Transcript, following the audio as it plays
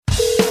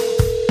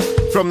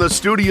From the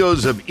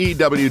studios of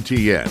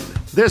EWTN,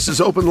 this is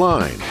Open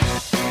Line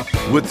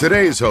with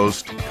today's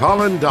host,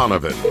 Colin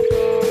Donovan.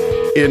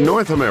 In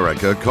North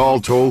America, call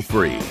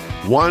toll-free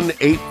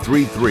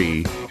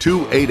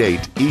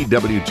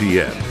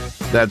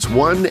 1-833-288-EWTN. That's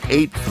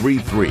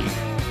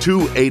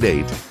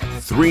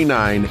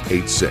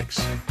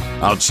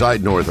 1-833-288-3986.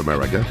 Outside North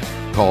America,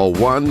 call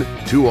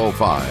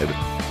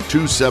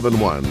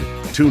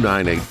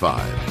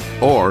 1-205-271-2985.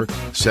 Or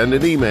send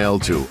an email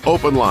to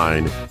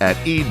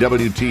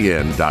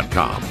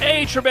openline@ewtn.com.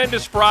 A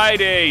tremendous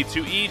Friday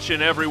to each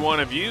and every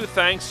one of you.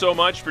 Thanks so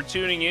much for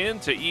tuning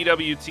in to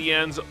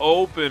EWTN's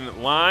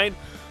Open Line.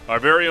 Our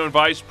very own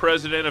Vice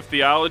President of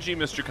Theology,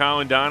 Mr.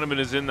 Colin Donovan,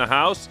 is in the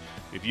house.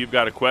 If you've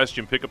got a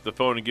question, pick up the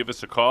phone and give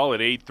us a call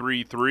at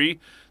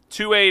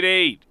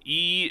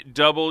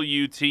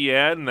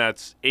 833-288-EWTN.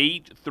 That's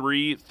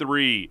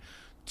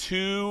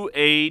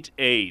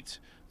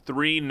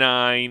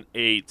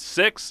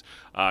 833-288-3986.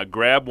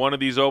 Grab one of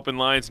these open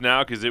lines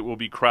now because it will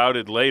be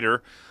crowded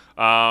later.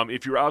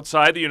 If you're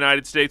outside the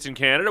United States and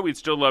Canada, we'd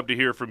still love to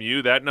hear from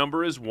you. That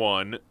number is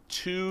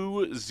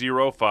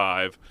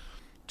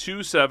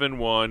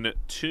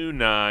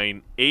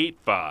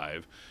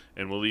 1-205-271-2985.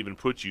 And we'll even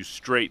put you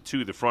straight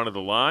to the front of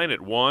the line at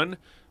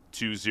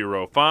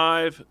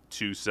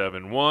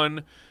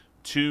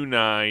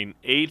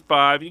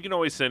 1-205-271-2985. You can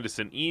always send us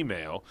an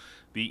email.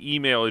 The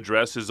email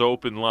address is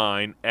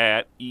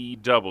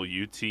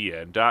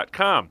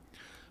openline@ewtn.com.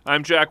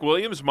 I'm Jack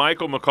Williams.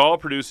 Michael McCall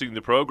producing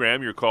the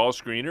program. Your call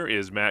screener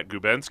is Matt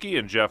Gubensky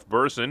and Jeff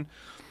Burson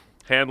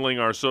handling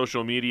our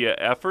social media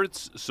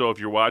efforts. So if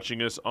you're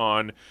watching us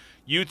on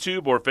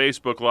YouTube or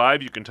Facebook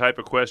Live, you can type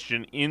a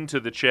question into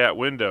the chat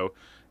window,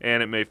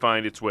 and it may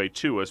find its way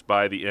to us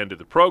by the end of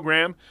the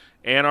program.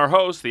 And our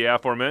host, the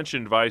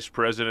aforementioned Vice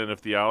President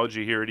of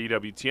Theology here at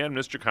EWTN,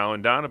 Mr.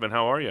 Colin Donovan.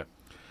 How are you?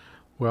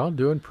 Well,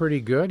 doing pretty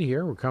good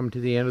here. We're coming to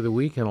the end of the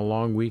week and a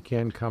long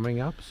weekend coming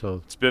up.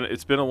 So it's been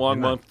a long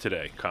month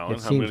today, Colin.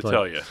 I'm going to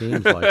tell you. It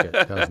seems like it,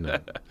 doesn't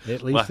it?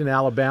 At least in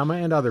Alabama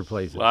and other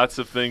places. Lots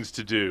of things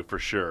to do for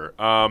sure.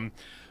 Thought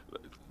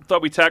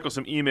we'd tackle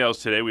some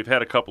emails today. We've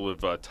had a couple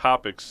of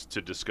topics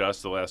to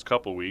discuss the last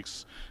couple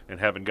weeks and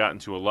haven't gotten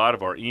to a lot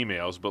of our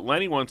emails. But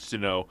Lenny wants to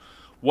know,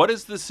 what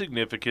is the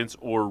significance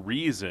or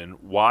reason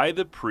why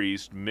the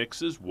priest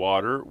mixes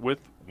water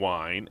with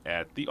wine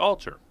at the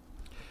altar?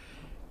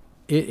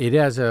 It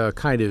has a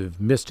kind of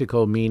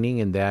mystical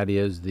meaning, and that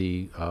is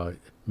the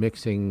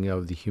mixing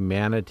of the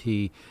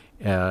humanity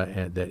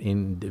and the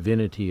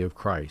divinity of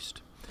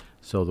Christ.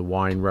 So the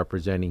wine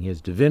representing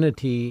his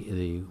divinity,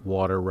 the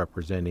water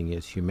representing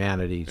his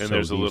humanity. And so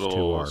there's a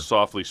little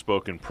softly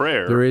spoken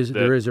prayer. There is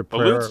a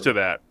prayer. Alludes to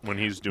that when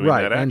he's doing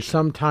that action. And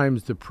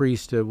sometimes the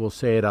priest will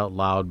say it out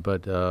loud,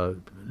 but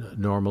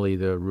normally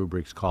the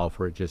rubrics call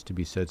for it just to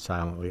be said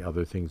silently.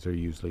 Other things are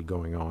usually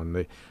going on,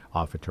 the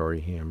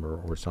offertory hymn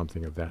or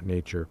something of that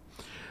nature.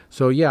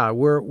 So yeah,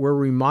 we're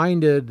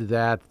reminded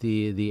that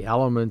the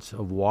elements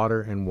of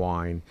water and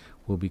wine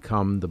will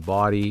become the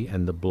body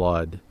and the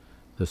blood,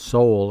 the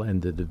soul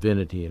and the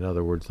divinity, in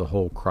other words, the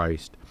whole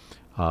Christ,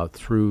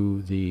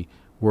 through the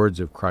words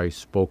of Christ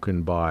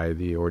spoken by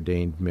the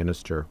ordained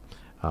minister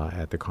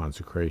at the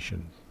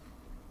consecration.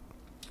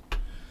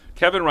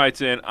 Kevin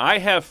writes in, I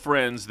have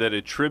friends that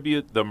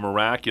attribute the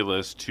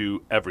miraculous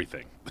to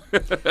everything.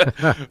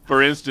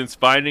 For instance,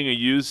 finding a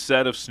used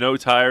set of snow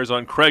tires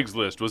on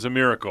Craigslist was a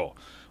miracle,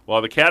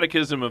 while the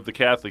Catechism of the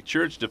Catholic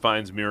Church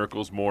defines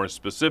miracles more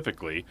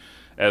specifically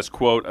as,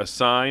 quote, a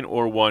sign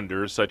or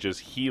wonder such as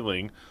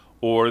healing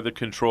or the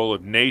control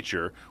of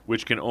nature,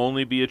 which can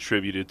only be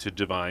attributed to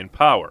divine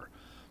power.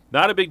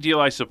 Not a big deal,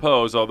 I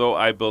suppose, although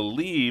I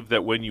believe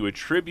that when you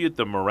attribute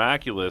the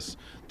miraculous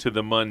to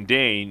the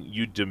mundane,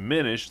 you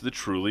diminish the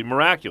truly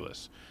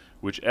miraculous,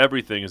 which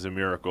everything is a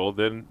miracle,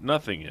 then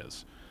nothing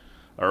is.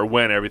 Or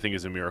when everything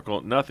is a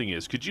miracle, nothing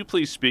is. Could you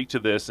please speak to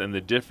this and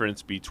the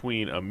difference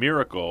between a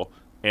miracle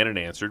and an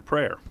answered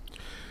prayer?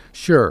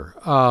 Sure.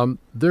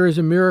 There is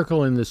a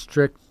miracle in the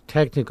strict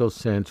technical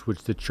sense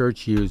which the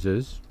Church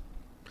uses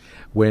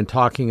when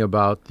talking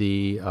about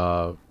the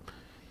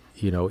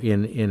in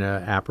an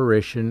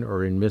apparition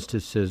or in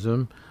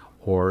mysticism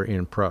or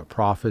in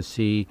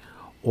prophecy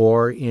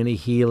or in a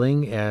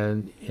healing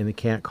and in the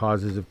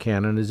causes of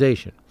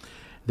canonization.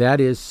 That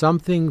is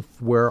something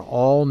where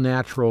all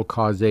natural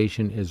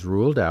causation is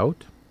ruled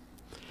out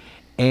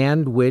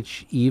and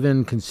which,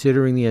 even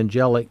considering the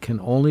angelic, can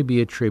only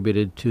be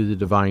attributed to the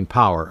divine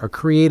power. A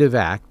creative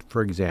act,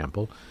 for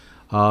example,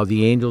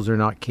 the angels are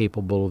not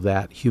capable of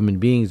that. Human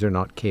beings are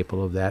not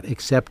capable of that,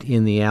 except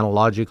in the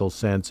analogical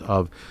sense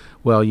of,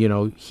 well,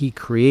 he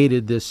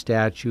created this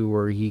statue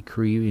or he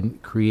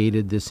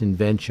created this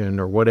invention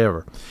or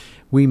whatever.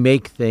 We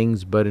make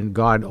things, but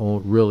God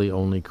really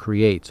only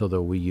creates,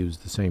 although we use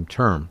the same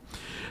term.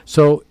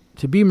 So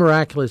to be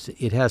miraculous,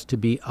 it has to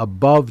be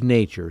above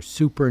nature,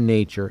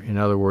 supernature, in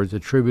other words,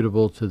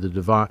 attributable to the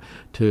divine,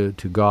 to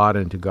God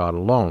and to God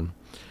alone.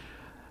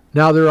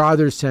 Now, there are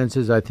other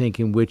senses, I think,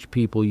 in which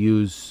people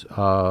use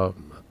the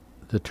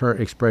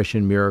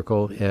expression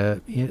miracle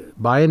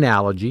by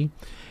analogy.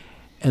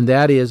 And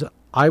that is,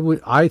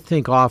 I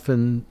think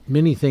often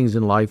many things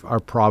in life are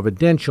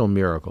providential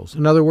miracles.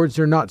 In other words,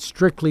 they're not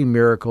strictly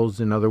miracles.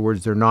 In other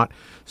words, they're not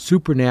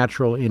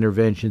supernatural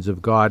interventions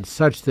of God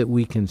such that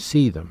we can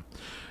see them.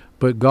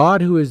 But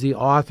God, who is the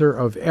author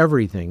of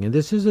everything, and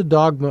this is a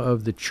dogma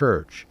of the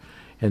church,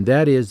 and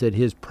that is that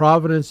his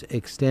providence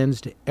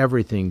extends to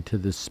everything, to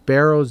the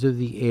sparrows of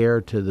the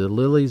air, to the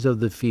lilies of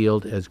the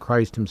field, as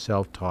Christ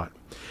himself taught.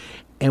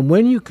 And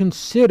when you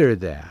consider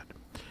that,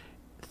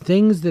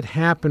 things that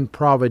happen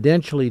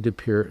providentially to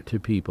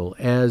people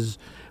as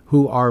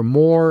who are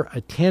more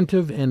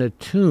attentive and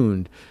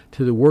attuned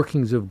to the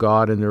workings of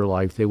God in their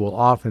life, they will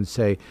often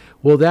say,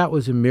 well, that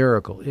was a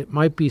miracle. It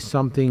might be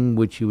something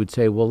which you would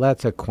say, well,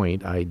 that's a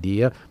quaint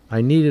idea.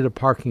 I needed a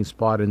parking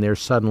spot and there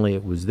suddenly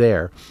it was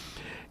there.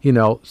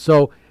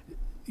 So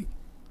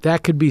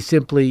that could be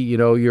simply,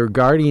 your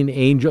guardian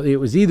angel. It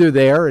was either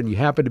there and you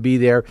happened to be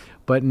there,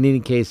 but in any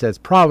case, that's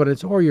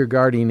providence, or your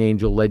guardian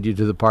angel led you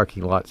to the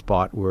parking lot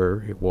spot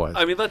where it was.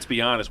 I mean, let's be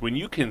honest. When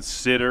you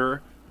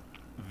consider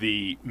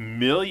the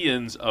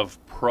millions of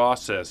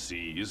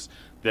processes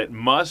that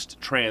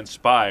must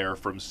transpire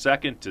from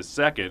second to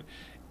second,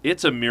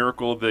 it's a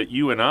miracle that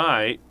you and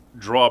I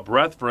draw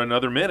breath for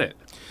another minute.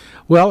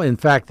 Well, in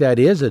fact, that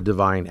is a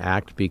divine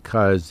act,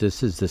 because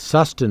this is the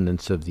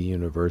sustenance of the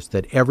universe,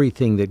 that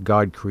everything that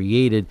God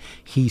created,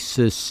 he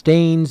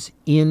sustains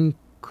in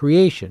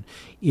creation.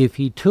 If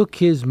he took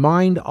his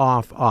mind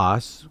off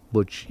us,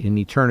 which in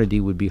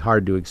eternity would be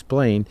hard to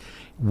explain,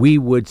 we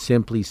would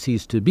simply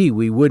cease to be.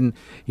 We wouldn't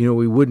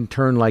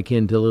turn like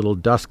into little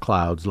dust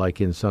clouds like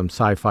in some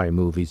sci-fi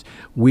movies.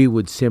 We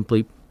would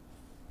simply...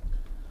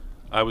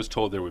 I was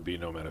told there would be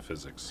no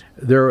metaphysics.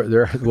 There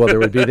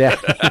would be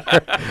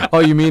that. Oh,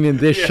 you mean in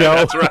this show?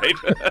 That's right.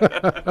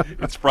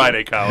 It's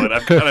Friday, Colin.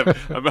 I'm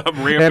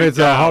ramping and it's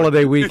down. A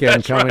holiday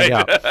weekend coming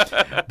right.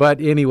 up.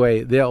 But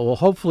anyway,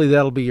 hopefully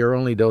that'll be your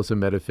only dose of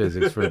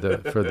metaphysics for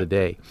the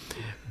day.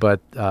 But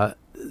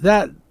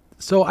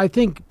so I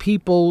think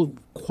people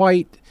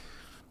quite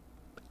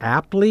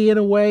aptly, in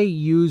a way,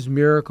 use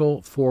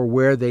miracle for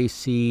where they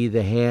see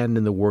the hand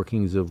and the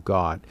workings of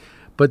God.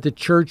 But the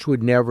church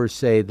would never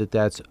say that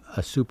that's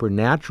a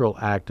supernatural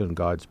act on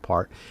God's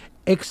part,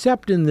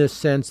 except in this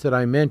sense that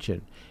I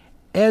mentioned.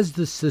 As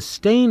the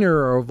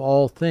sustainer of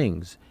all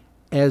things,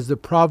 as the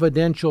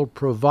providential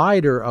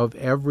provider of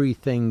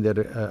everything that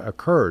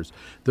occurs,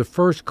 the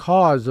first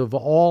cause of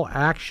all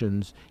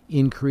actions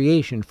in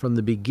creation from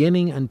the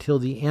beginning until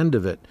the end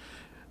of it,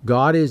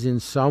 God is in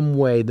some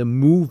way the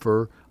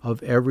mover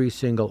of every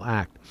single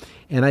act.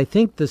 And I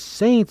think the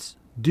saints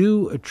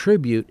do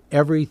attribute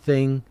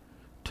everything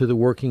to the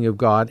working of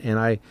God,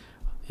 and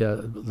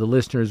the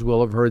listeners will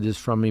have heard this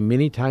from me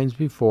many times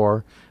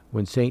before.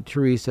 When St.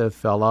 Teresa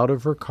fell out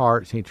of her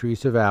cart, St.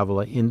 Teresa of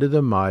Avila, into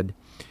the mud,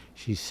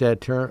 she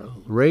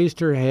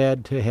raised her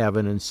head to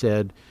heaven and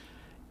said,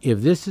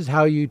 if this is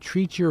how you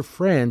treat your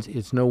friends,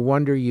 it's no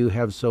wonder you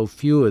have so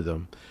few of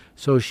them.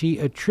 So she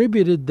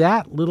attributed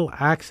that little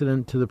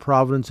accident to the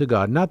providence of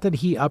God. Not that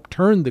he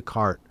upturned the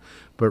cart,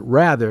 but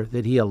rather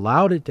that he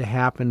allowed it to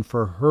happen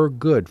for her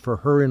good, for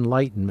her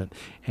enlightenment,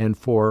 and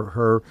for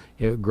her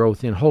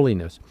growth in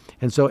holiness.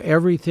 And so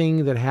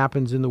everything that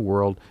happens in the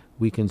world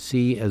we can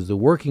see as the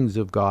workings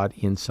of God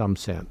in some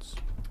sense.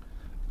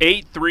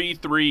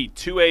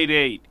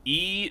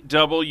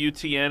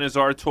 833-288-EWTN is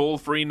our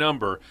toll-free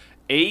number.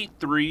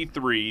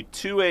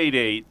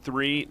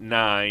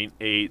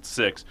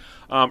 833-288-3986.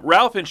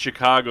 Ralph in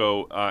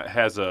Chicago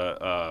has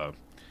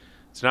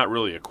it's not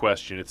really a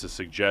question, it's a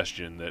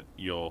suggestion that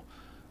you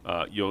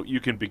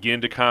can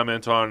begin to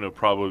comment on. It'll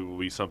probably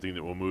be something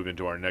that will move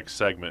into our next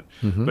segment.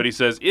 Mm-hmm. But he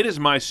says, it is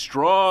my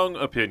strong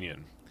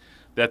opinion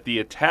that the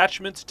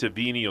attachments to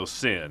venial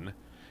sin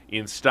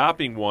in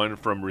stopping one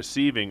from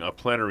receiving a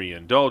plenary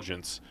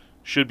indulgence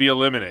should be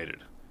eliminated.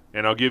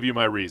 And I'll give you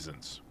my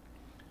reasons.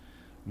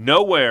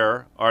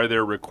 Nowhere are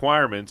there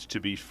requirements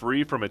to be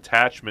free from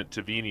attachment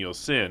to venial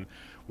sin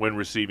when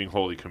receiving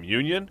Holy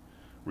Communion,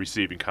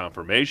 receiving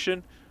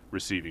confirmation,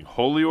 receiving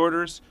holy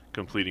orders,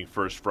 completing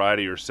First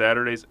Friday or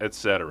Saturdays,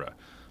 etc.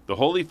 The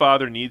Holy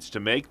Father needs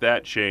to make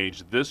that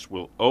change. This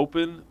will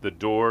open the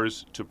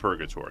doors to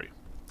purgatory.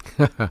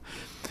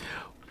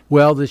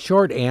 Well, the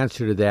short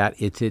answer to that,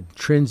 it's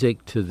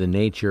intrinsic to the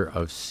nature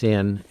of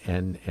sin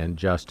and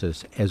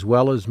justice, as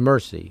well as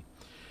mercy,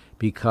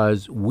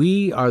 because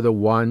we are the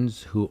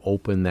ones who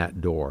open that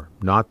door,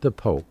 not the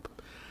Pope.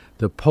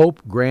 The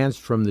Pope grants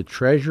from the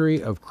treasury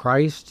of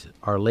Christ,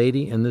 Our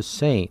Lady, and the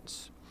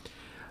saints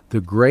the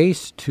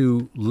grace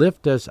to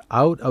lift us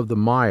out of the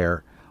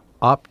mire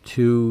up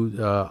to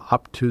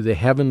the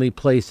heavenly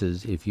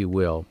places, if you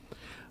will.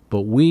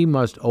 But we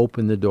must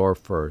open the door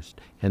first.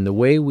 And the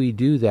way we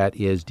do that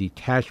is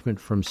detachment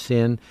from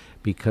sin,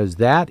 because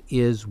that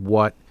is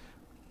what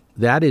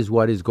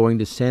is going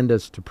to send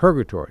us to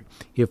purgatory.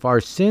 If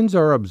our sins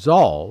are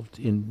absolved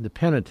in the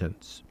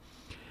penitence,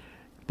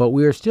 but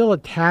we are still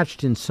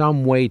attached in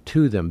some way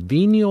to them,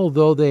 venial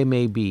though they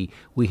may be,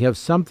 we have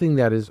something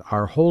that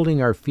are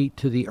holding our feet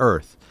to the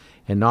earth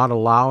and not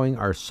allowing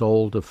our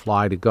soul to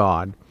fly to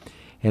God.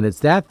 And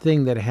it's that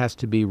thing that has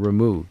to be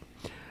removed.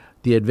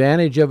 The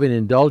advantage of an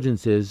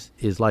indulgence is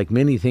like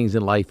many things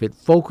in life, it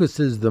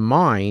focuses the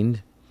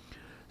mind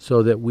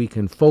so that we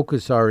can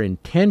focus our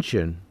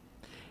intention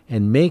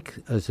and make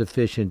a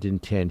sufficient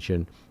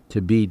intention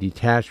to be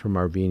detached from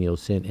our venial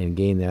sin and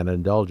gain that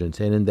indulgence.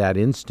 And in that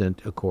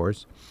instant, of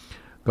course,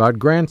 God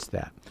grants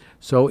that.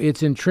 So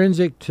it's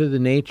intrinsic to the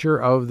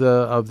nature of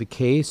the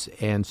case,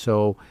 and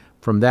so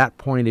from that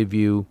point of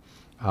view,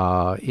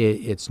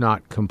 it's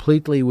not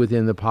completely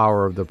within the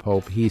power of the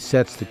Pope. He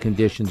sets the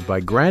conditions by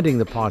granting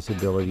the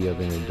possibility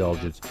of an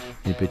indulgence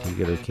in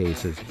particular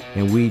cases,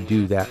 and we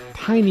do that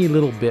tiny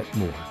little bit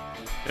more.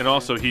 And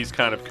also, he's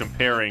kind of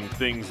comparing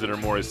things that are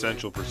more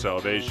essential for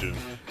salvation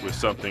with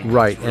something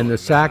right. Really and the not.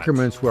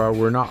 Sacraments, where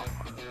we're not,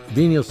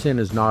 venial sin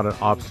is not an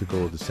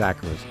obstacle of the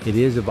sacraments. It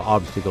is an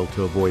obstacle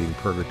to avoiding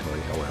purgatory,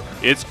 however.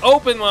 It's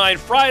Open Line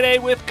Friday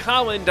with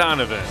Colin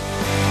Donovan.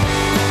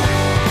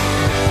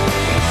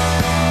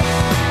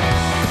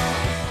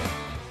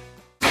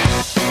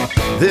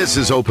 This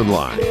is Open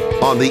Line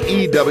on the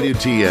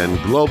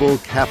EWTN Global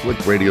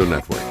Catholic Radio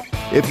Network.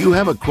 If you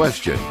have a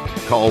question,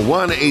 call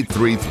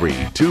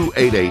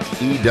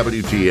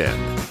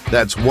 1-833-288-EWTN.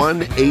 That's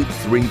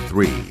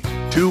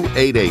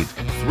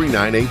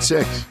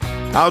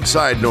 1-833-288-3986.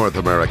 Outside North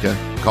America,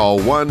 call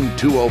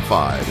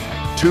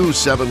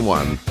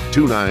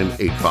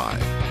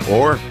 1-205-271-2985.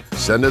 Or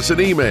send us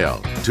an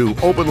email to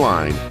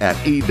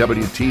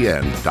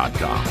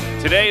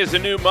openline@EWTN.com. Today is a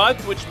new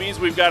month, which means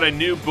we've got a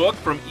new book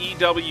from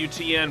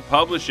EWTN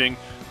Publishing,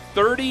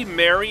 30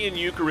 Marian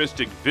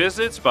Eucharistic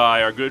Visits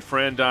by our good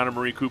friend Donna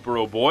Marie Cooper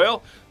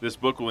O'Boyle. This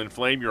book will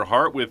inflame your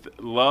heart with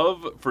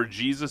love for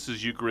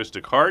Jesus'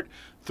 Eucharistic heart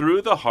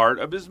through the heart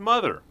of his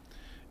mother.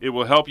 It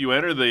will help you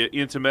enter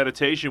into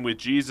meditation with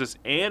Jesus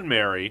and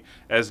Mary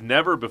as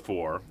never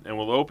before, and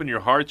will open your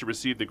heart to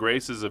receive the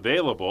graces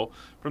available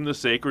from the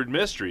sacred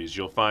mysteries.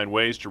 You'll find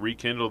ways to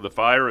rekindle the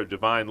fire of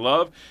divine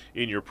love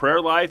in your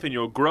prayer life, and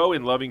you'll grow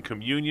in loving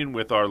communion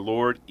with our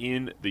Lord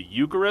in the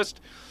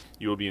Eucharist.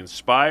 You will be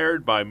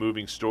inspired by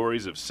moving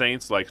stories of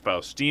saints like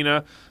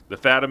Faustina, the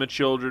Fatima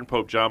children,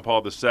 Pope John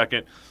Paul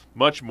II,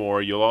 much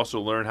more. You'll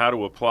also learn how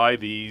to apply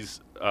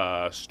these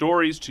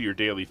stories to your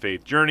daily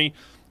faith journey.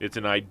 It's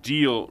an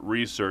ideal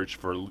research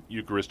for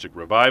Eucharistic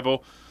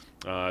revival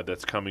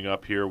that's coming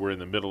up here. We're in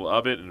the middle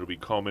of it, and it'll be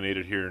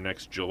culminated here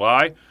next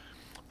July.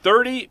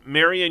 30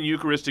 Marian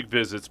Eucharistic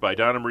Visits by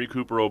Donna Marie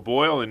Cooper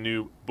O'Boyle, a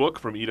new book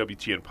from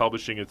EWTN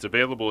Publishing. It's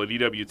available at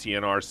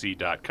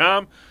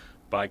EWTNRC.com.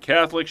 By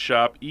Catholic,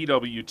 shop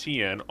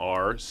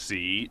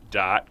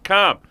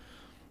EWTNRC.com.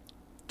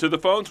 To the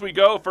phones we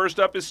go. First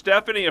up is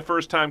Stephanie, a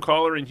first-time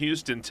caller in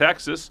Houston,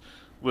 Texas,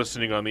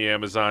 listening on the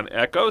Amazon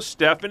Echo.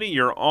 Stephanie,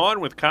 you're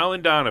on with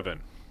Colin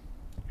Donovan.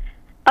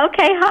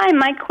 Okay, hi.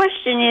 My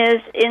question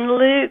is, in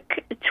Luke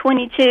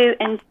 22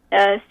 and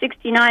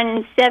 69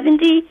 and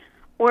 70,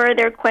 where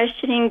they're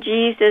questioning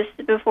Jesus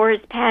before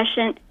his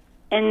passion,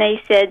 and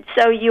they said,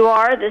 "So you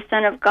are the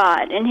Son of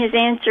God." And his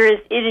answer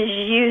is, "It is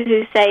you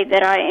who say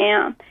that I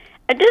am."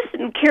 I just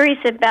am curious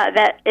about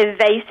that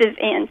evasive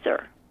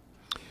answer.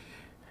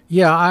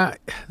 Yeah,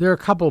 there are a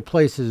couple of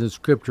places in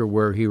Scripture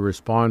where he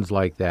responds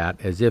like that,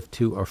 as if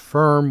to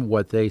affirm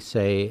what they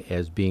say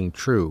as being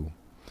true.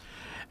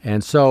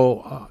 And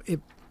so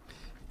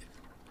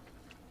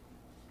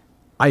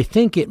I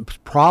think it's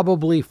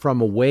probably from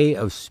a way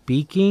of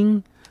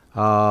speaking, he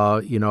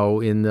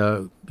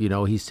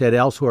said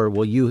elsewhere,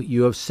 well,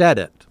 you have said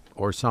it,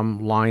 or some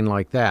line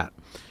like that.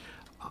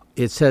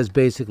 It says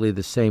basically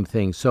the same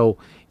thing. So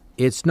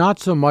it's not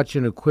so much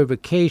an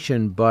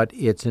equivocation, but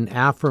it's an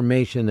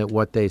affirmation that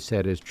what they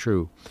said is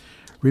true.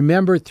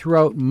 Remember,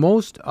 throughout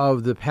most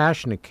of the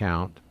Passion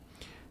account,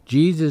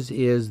 Jesus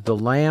is the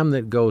lamb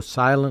that goes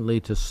silently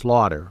to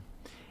slaughter,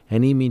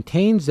 and he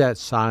maintains that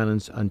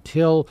silence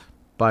until,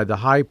 by the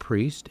high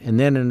priest, and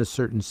then in a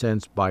certain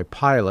sense by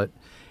Pilate,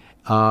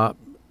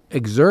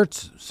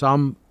 exerts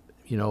some,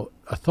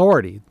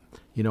 authority.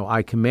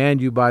 I command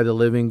you by the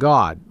living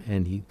God,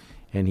 and he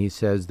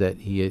says that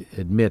he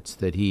admits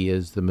that he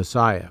is the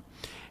Messiah,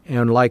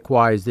 and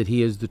likewise that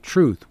he is the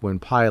truth when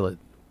Pilate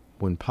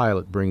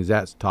brings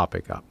that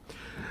topic up.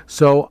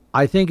 So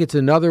I think it's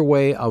another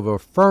way of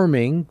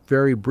affirming,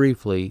 very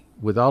briefly,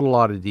 without a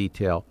lot of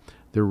detail,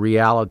 the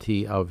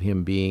reality of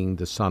him being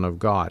the Son of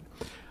God.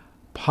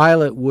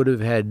 Pilate would have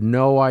had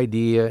no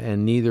idea,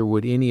 and neither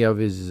would any of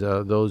his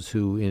those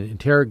who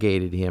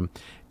interrogated him,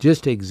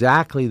 just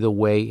exactly the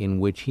way in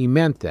which he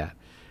meant that.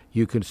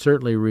 You can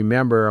certainly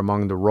remember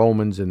among the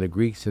Romans and the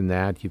Greeks in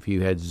that, if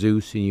you had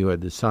Zeus and you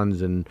had the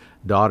sons and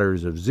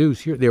daughters of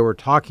Zeus, they were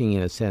talking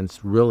in a sense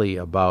really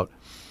about,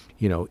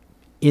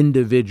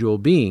 individual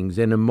beings.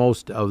 And in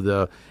most of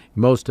the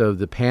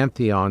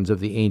pantheons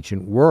of the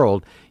ancient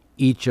world,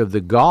 each of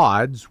the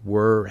gods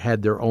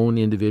had their own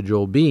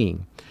individual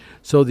being.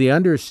 So the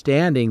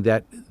understanding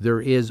that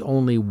there is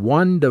only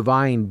one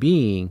divine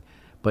being,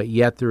 but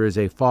yet there is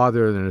a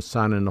Father and a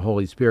Son and a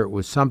Holy Spirit,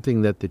 was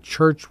something that the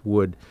Church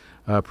would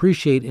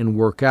appreciate and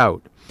work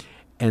out.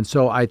 And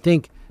so I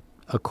think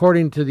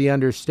according to the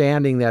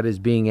understanding that is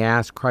being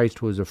asked,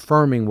 Christ was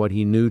affirming what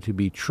he knew to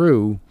be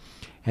true,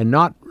 and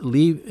not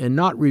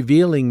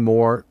revealing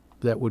more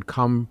that would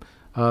come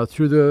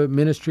through the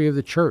ministry of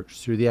the church,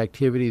 through the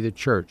activity of the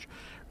church.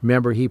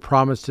 Remember, he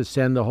promised to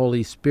send the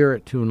Holy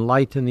Spirit to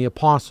enlighten the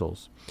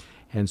apostles,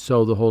 and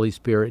so the Holy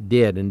Spirit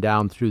did. And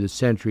down through the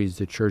centuries,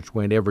 the church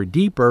went ever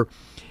deeper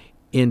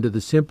into the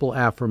simple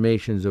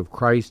affirmations of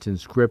Christ in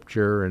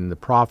Scripture and the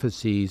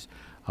prophecies,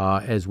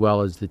 as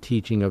well as the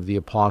teaching of the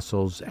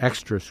apostles,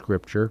 extra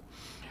Scripture,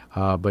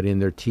 but in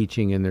their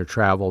teaching in their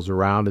travels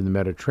around in the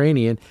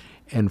Mediterranean.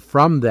 And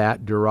from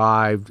that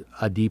derived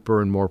a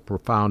deeper and more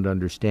profound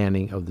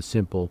understanding of the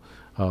simple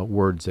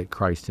words that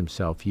Christ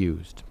himself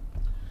used.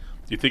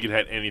 Do you think it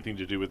had anything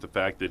to do with the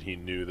fact that he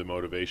knew the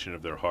motivation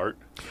of their heart?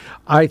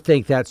 I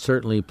think that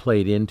certainly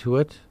played into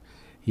it.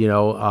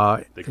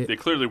 They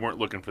clearly weren't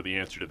looking for the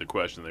answer to the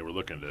question. They were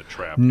looking to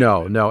trap.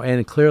 No.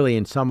 And clearly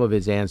in some of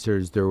his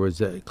answers, there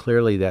was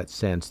clearly that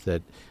sense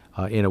that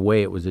in a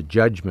way it was a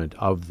judgment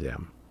of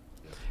them,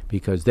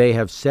 because they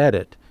have said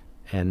it.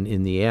 And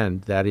in the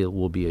end, that it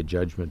will be a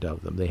judgment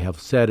of them. They have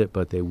said it,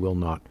 but they will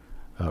not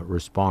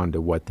respond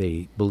to what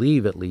they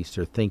believe, at least,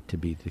 or think to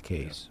be the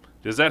case.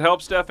 Does that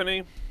help,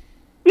 Stephanie?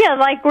 Yeah,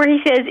 like where he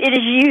says, "It is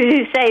you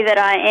who say that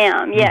I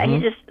am." Yeah,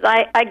 Mm-hmm.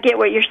 I get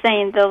what you're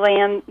saying. The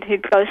lamb who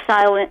goes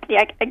silent.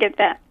 Yeah, I get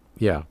that.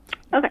 Yeah.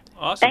 Okay.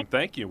 Awesome.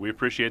 Thank you. We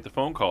appreciate the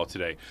phone call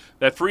today.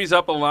 That frees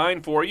up a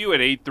line for you at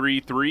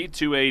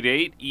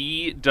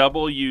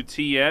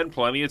 833-288-EWTN.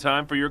 Plenty of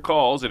time for your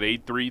calls at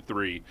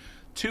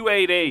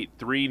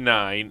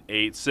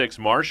 833-288-3986.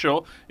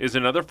 Marshall is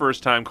another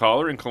first-time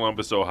caller in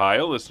Columbus,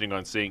 Ohio, listening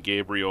on St.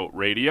 Gabriel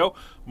Radio.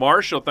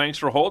 Marshall, thanks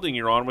for holding.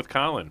 You're on with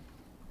Colin.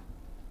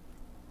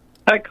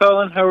 Hi,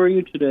 Colin. How are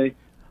you today?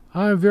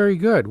 I'm very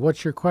good.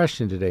 What's your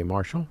question today,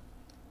 Marshall?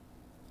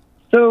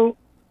 So,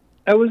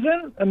 I was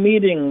in a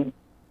meeting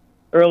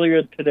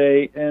earlier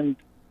today, and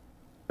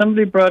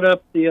somebody brought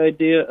up the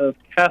idea of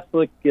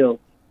Catholic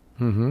guilt.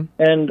 Mm-hmm.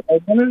 And I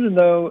wanted to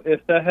know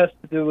if that has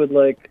to do with,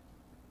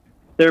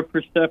 their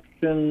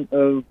perception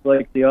of,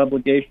 the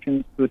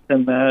obligations to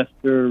attend Mass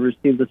or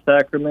receive the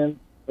sacrament,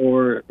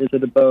 or is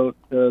it about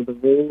the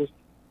rules?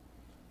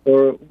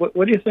 Or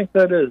what do you think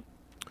that is?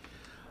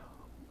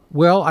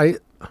 Well, I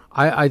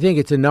think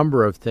it's a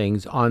number of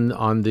things.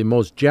 On the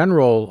most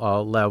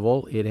general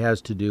level, it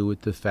has to do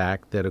with the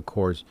fact that, of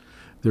course,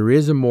 there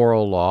is a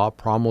moral law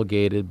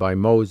promulgated by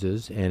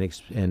Moses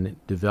and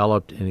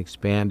developed and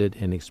expanded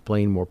and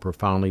explained more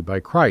profoundly by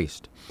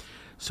Christ.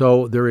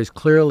 So there is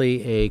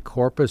clearly a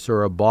corpus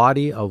or a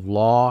body of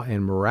law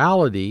and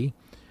morality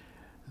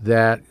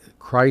that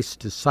Christ's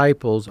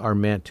disciples are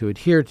meant to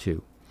adhere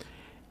to.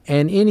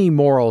 And any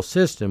moral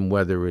system,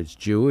 whether it's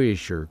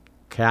Jewish or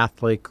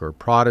Catholic or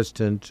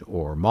Protestant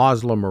or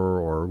Muslim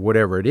or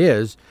whatever it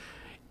is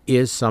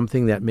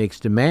something that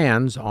makes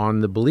demands on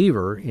the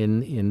believer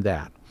in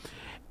that.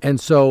 And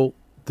so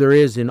there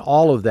is in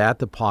all of that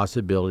the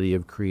possibility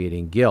of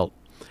creating guilt.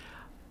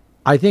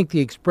 I think the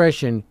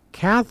expression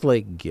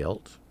Catholic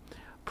guilt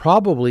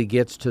probably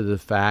gets to the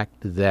fact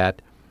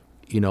that,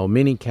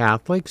 many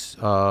Catholics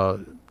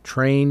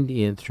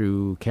trained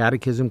through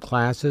catechism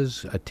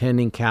classes,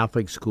 attending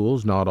Catholic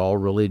schools. Not all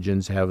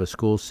religions have a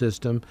school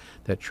system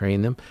that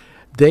train them.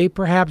 They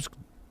perhaps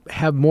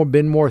have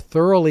been more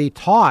thoroughly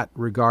taught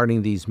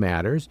regarding these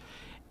matters,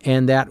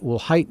 and that will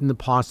heighten the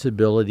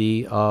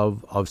possibility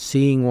of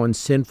seeing one's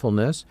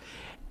sinfulness.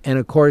 And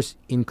of course,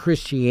 in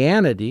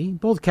Christianity,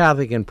 both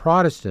Catholic and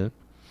Protestant,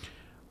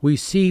 we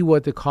see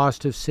what the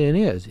cost of sin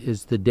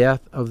is the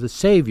death of the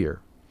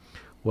Savior.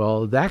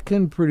 Well, that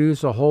can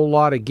produce a whole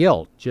lot of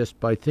guilt just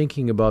by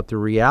thinking about the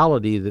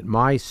reality that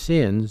my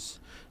sins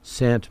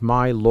sent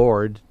my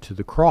Lord to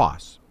the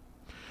cross.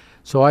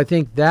 So I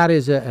think that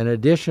is an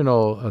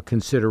additional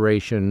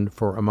consideration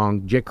for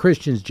among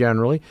Christians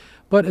generally,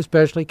 but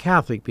especially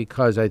Catholic,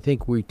 because I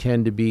think we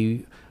tend to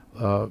be,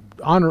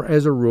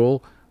 as a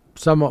rule,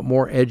 somewhat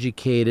more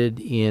educated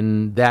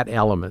in that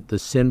element, the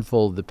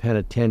sinful, the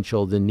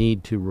penitential, the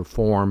need to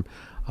reform,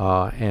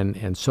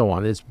 and so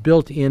on. It's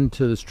built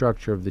into the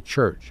structure of the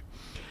church.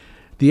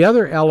 The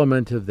other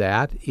element of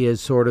that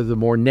is sort of the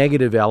more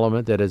negative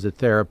element that as a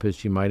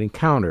therapist you might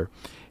encounter,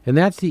 and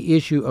that's the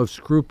issue of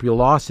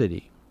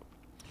scrupulosity.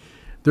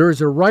 There is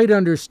a right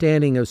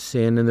understanding of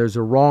sin and there's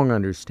a wrong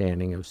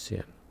understanding of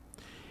sin.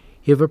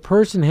 If a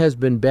person has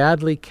been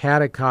badly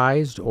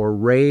catechized or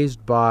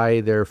raised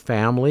by their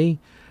family,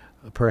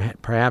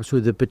 perhaps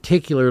with a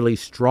particularly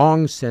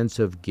strong sense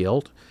of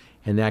guilt,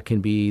 and that can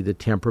be the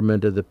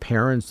temperament of the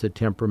parents, the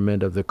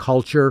temperament of the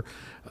culture.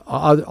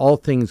 All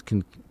things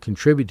can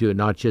contribute to it,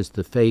 not just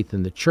the faith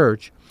in the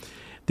church.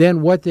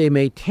 Then what they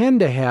may tend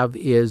to have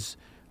is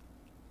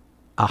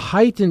a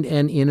heightened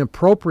and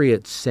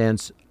inappropriate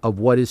sense of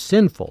what is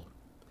sinful.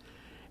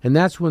 And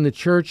that's when the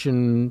church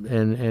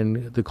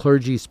and the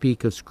clergy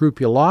speak of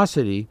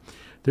scrupulosity.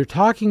 They're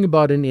talking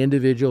about an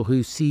individual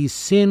who sees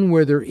sin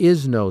where there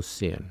is no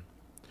sin,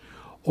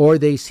 or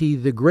they see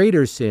the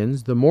greater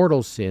sins, the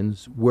mortal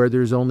sins, where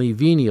there's only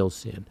venial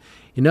sin.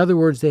 In other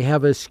words, they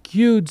have a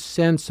skewed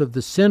sense of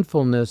the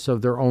sinfulness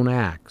of their own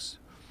acts.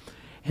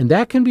 And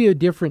that can be a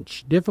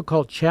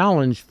difficult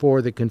challenge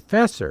for the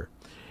confessor.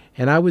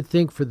 And I would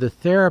think for the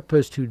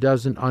therapist who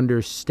doesn't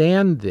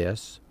understand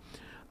this,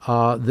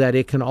 that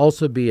it can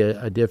also be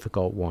a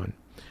difficult one.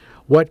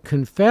 What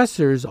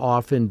confessors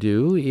often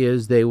do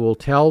is they will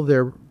tell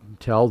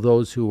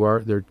those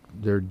who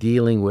they're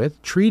dealing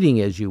with,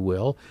 treating as you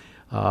will.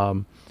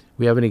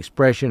 We have an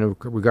expression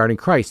regarding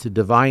Christ, the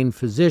divine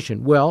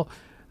physician. Well,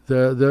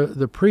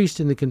 the priest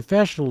in the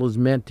confessional is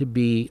meant to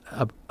be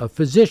a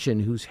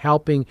physician who's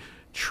helping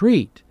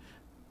treat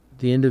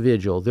the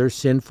individual, their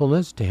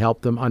sinfulness, to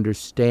help them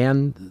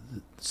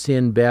understand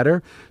sin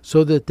better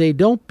so that they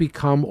don't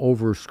become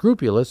over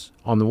scrupulous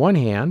on the one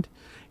hand,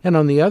 and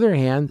on the other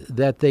hand,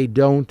 that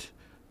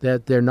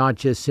they're not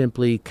just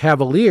simply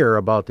cavalier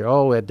about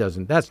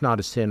that's not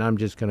a sin, I'm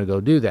just going to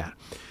go do that.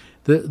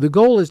 The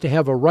goal is to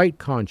have a right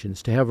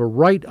conscience, to have a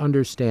right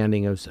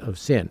understanding of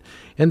sin.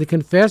 And the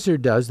confessor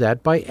does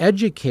that by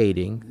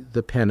educating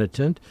the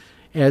penitent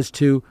as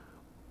to,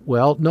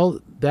 well,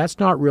 no, that's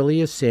not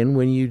really a sin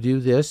when you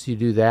do this, you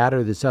do that,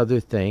 or this other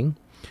thing.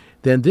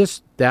 Then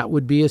that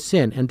would be a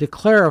sin, and to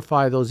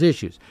clarify those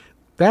issues.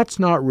 That's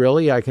not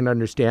really, I can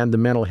understand, the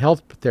mental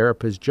health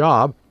therapist's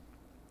job,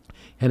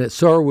 and it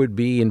sort of would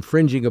be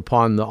infringing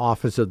upon the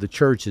office of the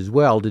church as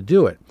well to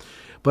do it.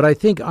 But I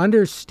think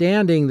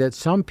understanding that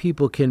some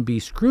people can be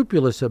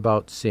scrupulous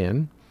about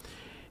sin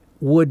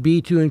would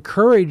be to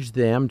encourage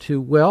them to,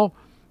 well,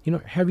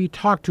 have you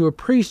talked to a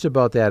priest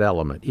about that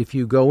element? If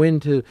you go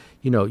into,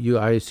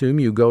 I assume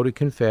you go to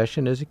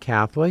confession as a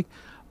Catholic.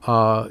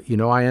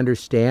 I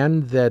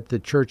understand that the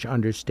church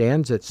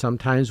understands that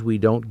sometimes we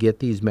don't get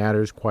these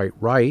matters quite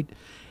right.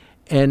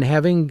 And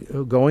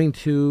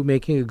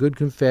making a good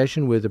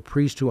confession with a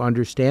priest who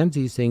understands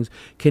these things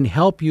can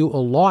help you a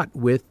lot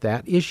with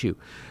that issue.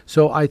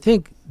 So I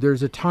think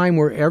there's a time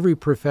where every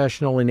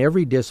professional in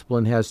every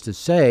discipline has to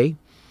say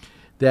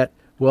that,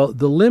 well,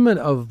 the limit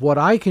of what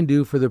I can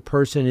do for the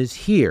person is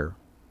here.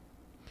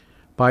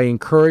 By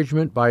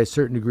encouragement, by a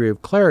certain degree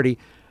of clarity,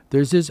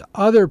 there's this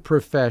other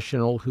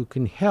professional who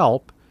can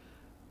help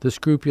the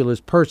scrupulous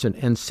person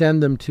and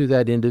send them to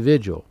that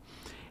individual.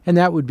 And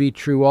that would be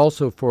true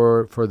also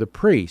for the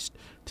priest,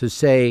 to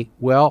say,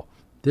 well,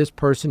 this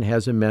person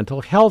has a mental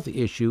health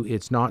issue.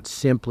 It's not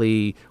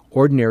simply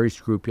ordinary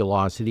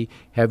scrupulosity.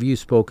 Have you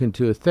spoken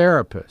to a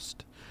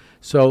therapist?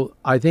 So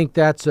I think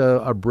that's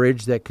a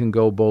bridge that can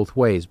go both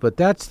ways. But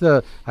I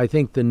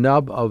think the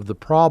nub of the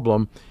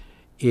problem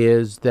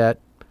is that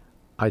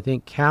I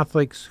think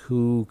Catholics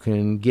who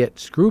can get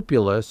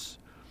scrupulous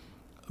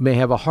may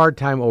have a hard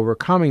time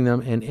overcoming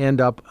them and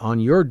end up on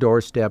your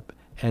doorstep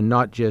and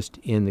not just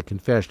in the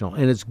confessional.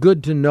 And it's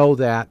good to know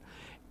that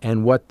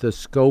and what the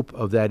scope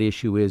of that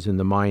issue is in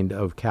the mind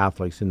of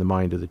Catholics, in the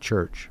mind of the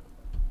Church.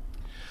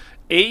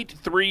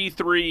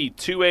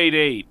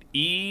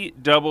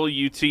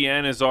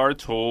 833-288-EWTN is our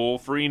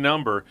toll-free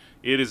number.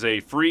 It is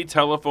a free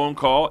telephone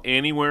call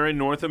anywhere in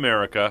North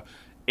America.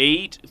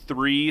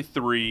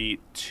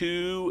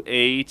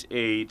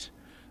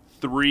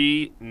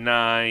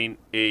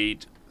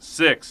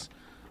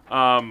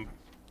 833-288-3986.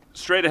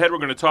 Straight ahead, we're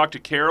going to talk to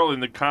Carol in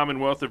the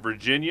Commonwealth of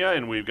Virginia,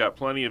 and we've got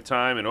plenty of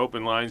time and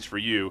open lines for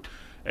you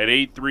at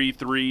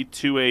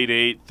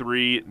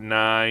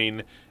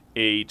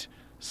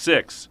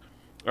 833-288-3986.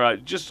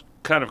 Just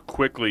kind of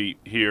quickly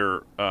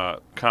here,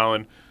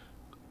 Colin,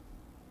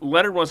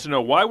 Leonard wants to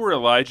know, why were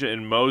Elijah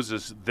and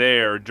Moses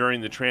there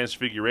during the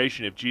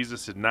Transfiguration if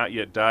Jesus had not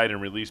yet died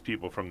and released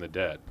people from the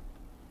dead?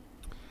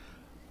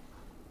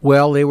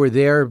 Well, they were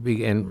there,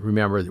 and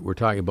remember that we're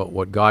talking about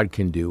what God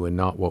can do and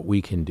not what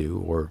we can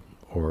do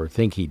or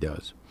think he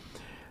does.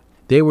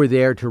 They were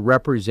there to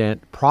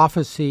represent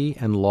prophecy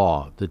and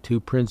law, the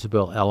two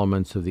principal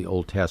elements of the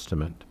Old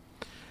Testament.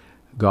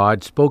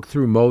 God spoke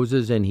through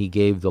Moses, and he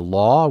gave the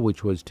law,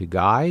 which was to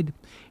guide,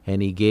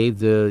 and he gave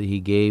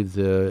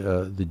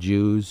the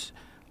Jews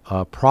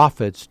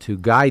prophets to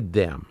guide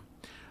them.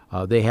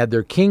 They had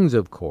their kings,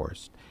 of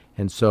course,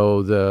 and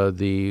so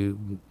the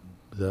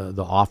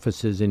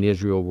offices in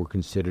Israel were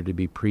considered to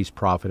be priest,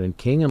 prophet, and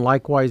king, and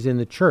likewise in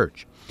the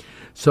church.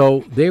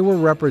 So they were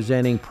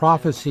representing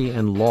prophecy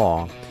and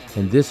law,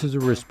 and this is a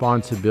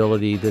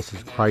responsibility.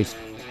 Christ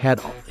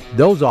had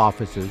those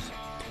offices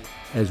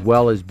as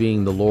well as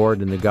being the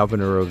Lord and the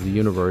governor of the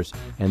universe,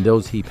 and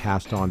those he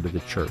passed on to the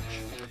church.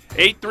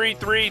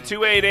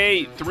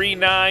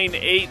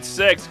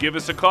 833-288-3986. Give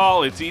us a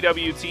call. It's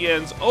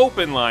EWTN's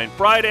Open Line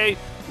Friday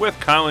with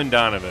Colin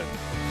Donovan.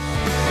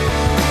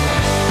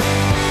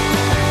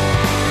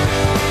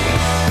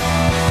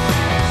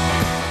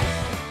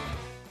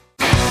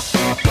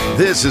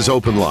 This is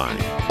Open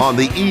Line on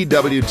the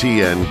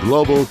EWTN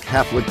Global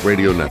Catholic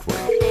Radio Network.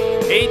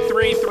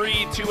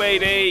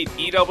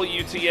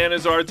 833-288-EWTN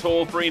is our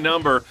toll-free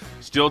number.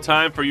 Still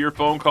time for your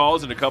phone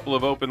calls and a couple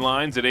of open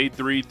lines at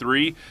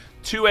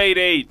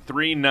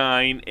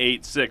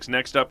 833-288-3986.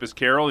 Next up is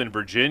Carol in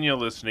Virginia,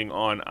 listening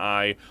on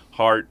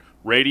iHeart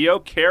Radio.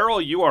 Carol,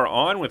 you are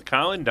on with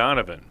Colin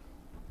Donovan.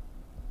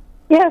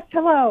 Yes,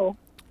 hello.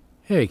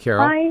 Hey,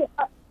 Carol.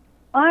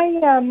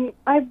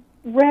 I've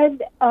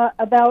read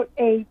about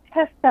a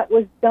test that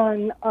was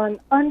done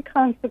on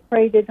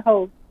unconsecrated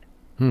hosts,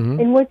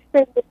 in which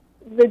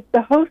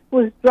the host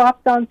was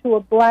dropped onto a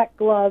black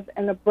glove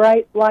and a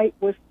bright light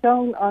was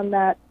shown on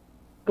that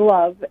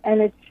glove,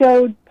 and it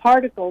showed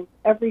particles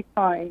every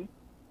time.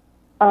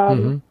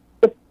 The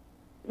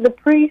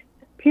priest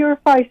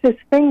purifies his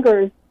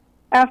fingers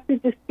after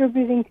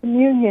distributing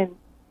communion,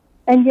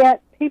 and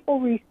yet people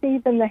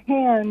receive in the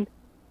hand,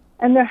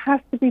 and there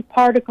has to be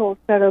particles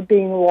that are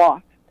being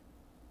lost.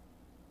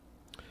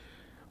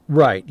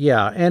 Right,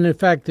 yeah. And in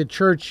fact, the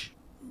church,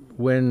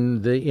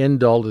 when the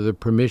indult or the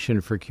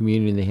permission for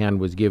communion in the hand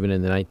was given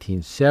in the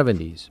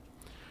 1970s,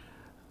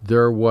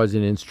 there was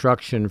an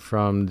instruction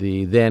from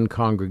the then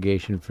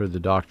Congregation for the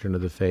Doctrine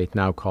of the Faith,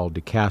 now called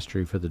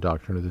Dicastery for the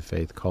Doctrine of the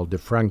Faith, called De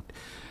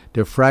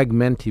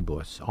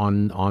Fragmentibus,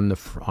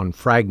 on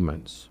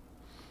fragments,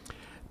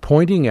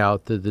 pointing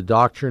out that the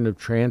doctrine of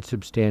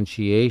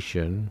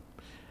transubstantiation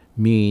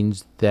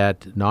means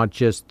that not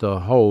just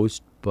the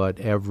host, but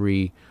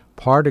every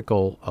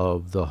particle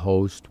of the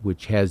host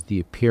which has the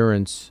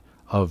appearance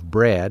of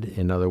bread,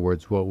 in other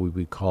words, what we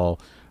would call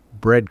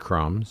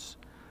breadcrumbs,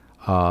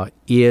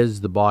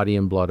 is the body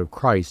and blood of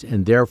Christ.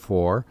 And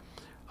therefore,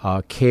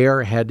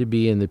 care had to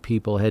be, and the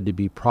people had to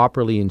be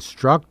properly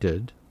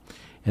instructed,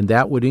 and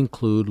that would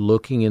include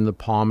looking in the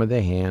palm of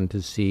the hand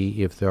to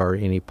see if there are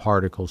any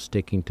particles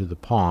sticking to the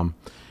palm,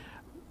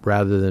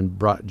 rather than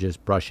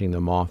just brushing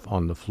them off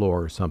on the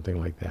floor or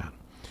something like that.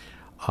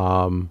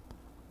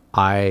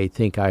 I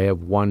think I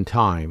have one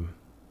time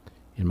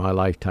in my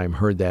lifetime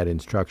heard that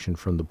instruction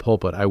from the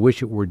pulpit. I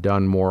wish it were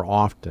done more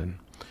often.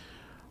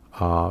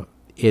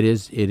 It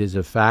is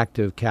a fact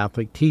of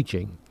Catholic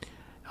teaching.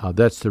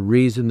 That's the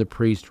reason the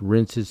priest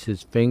rinses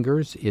his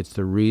fingers. It's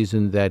the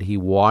reason that he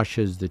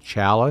washes the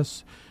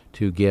chalice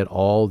to get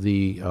all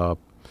the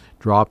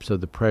drops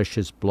of the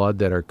precious blood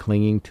that are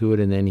clinging to it,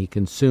 and then he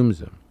consumes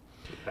them.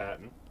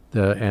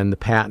 And the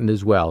paten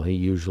as well.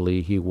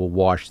 He will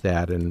wash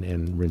that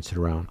and rinse it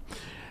around.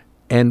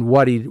 And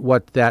what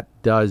that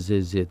does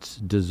is it's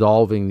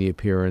dissolving the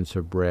appearance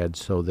of bread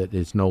so that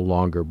it's no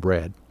longer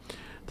bread.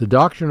 The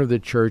doctrine of the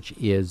church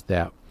is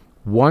that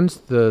once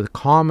the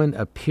common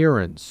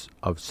appearance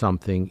of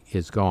something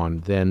is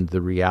gone, then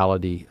the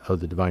reality of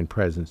the divine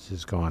presence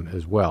is gone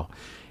as well.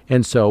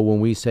 And so when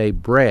we say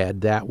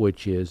bread, that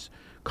which is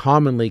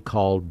commonly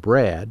called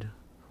bread,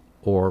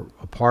 or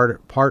a part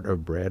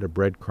of bread, a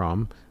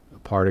breadcrumb, a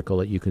particle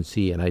that you can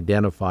see and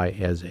identify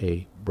as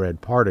a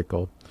bread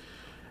particle,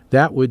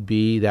 that would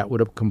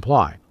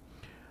comply.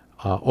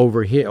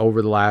 Over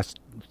the last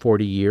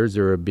 40 years,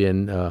 there have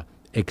been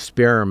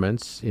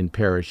experiments in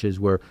parishes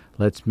where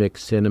let's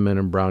mix cinnamon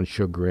and brown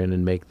sugar in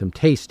and make them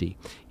tasty.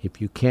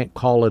 If you can't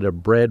call it a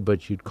bread,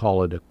 but you'd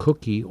call it a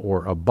cookie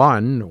or a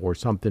bun or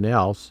something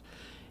else,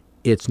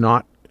 it's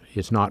not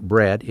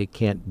bread. It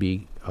can't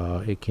be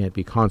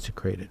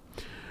consecrated.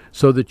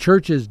 So the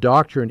church's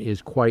doctrine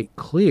is quite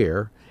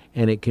clear,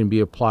 and it can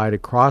be applied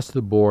across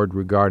the board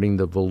regarding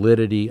the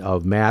validity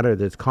of matter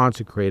that's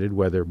consecrated,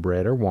 whether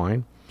bread or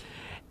wine.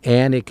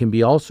 And it can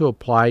be also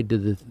applied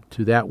to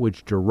that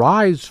which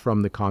derives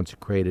from the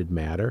consecrated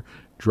matter,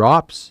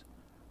 drops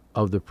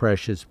of the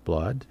precious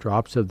blood,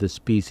 drops of the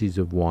species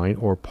of wine,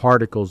 or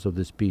particles of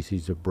the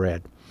species of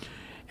bread.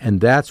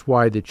 And that's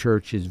why the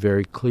church is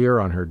very clear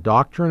on her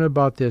doctrine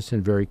about this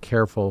and very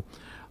careful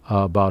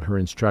about her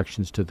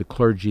instructions to the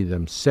clergy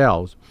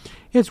themselves.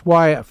 It's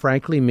why,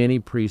 frankly, many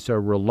priests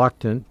are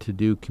reluctant to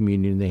do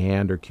communion in the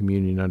hand or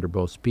communion under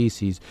both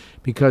species,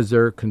 because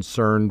they're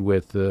concerned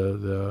with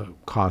the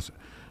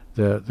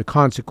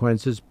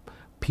consequences,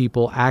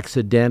 people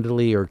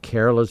accidentally or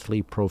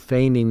carelessly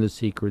profaning the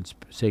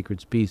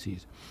sacred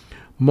species.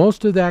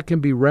 Most of that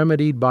can be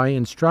remedied by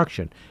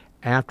instruction.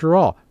 After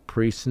all,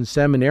 priests and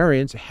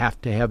seminarians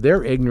have to have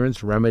their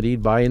ignorance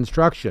remedied by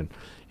instruction.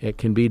 It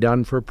can be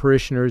done for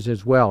parishioners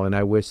as well, and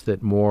I wish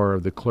that more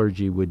of the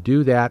clergy would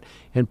do that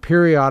and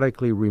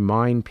periodically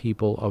remind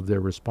people of their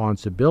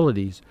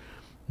responsibilities,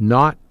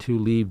 not to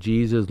leave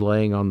Jesus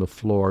laying on the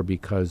floor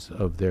because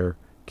of their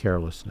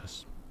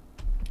carelessness.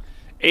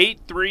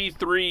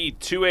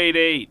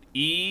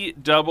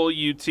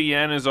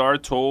 833-288-EWTN is our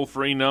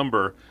toll-free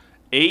number.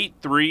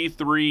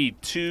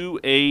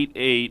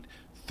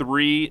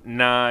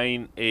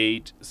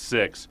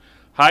 833-288-3986.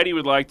 Heidi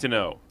would like to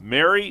know,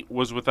 Mary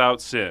was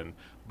without sin,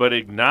 but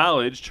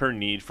acknowledged her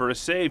need for a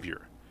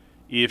Savior.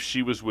 If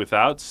she was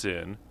without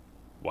sin,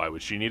 why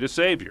would she need a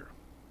Savior?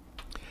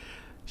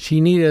 She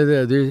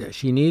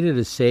needed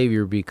a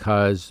Savior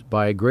because,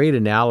 by a great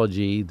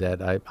analogy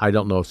that I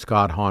don't know if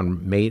Scott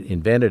Hahn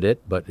invented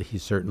it, but he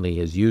certainly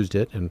has used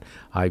it, and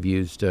I've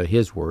used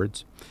his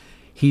words.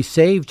 He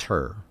saved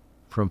her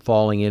from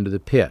falling into the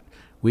pit.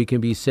 We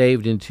can be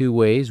saved in two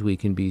ways. We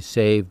can be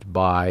saved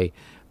by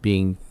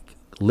being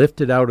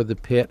lifted out of the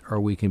pit, or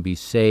we can be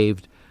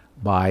saved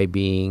by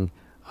being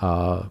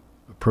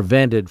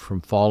prevented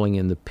from falling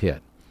in the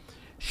pit.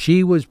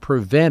 She was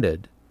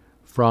prevented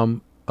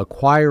from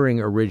acquiring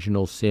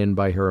original sin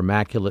by her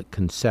immaculate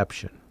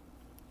conception.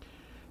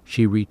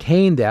 She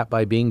retained that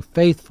by being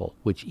faithful,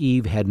 which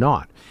Eve had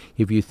not.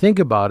 If you think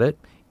about it,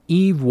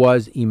 Eve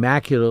was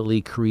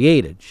immaculately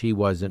created. She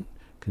wasn't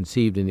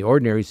conceived in the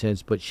ordinary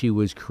sense, but she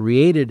was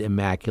created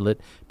immaculate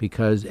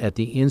because at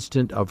the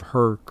instant of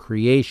her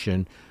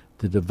creation,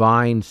 the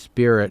divine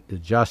spirit, the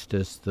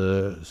justice,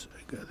 the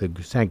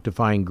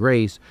sanctifying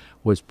grace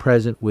was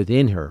present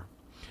within her.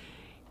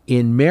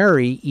 In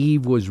Mary,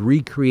 Eve was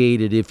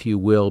recreated, if you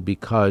will,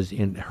 because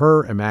in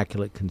her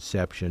immaculate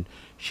conception,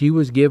 she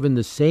was given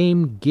the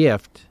same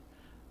gift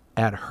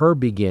at her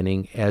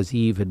beginning as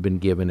Eve had been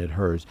given at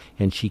hers,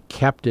 and she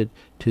kept it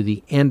to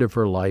the end of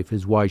her life,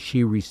 is why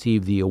she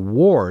received the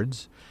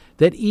awards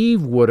that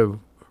Eve would have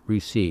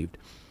received.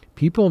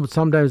 People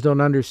sometimes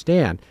don't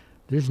understand.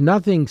 There's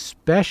nothing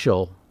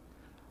special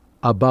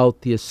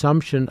about the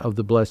assumption of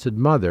the Blessed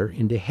Mother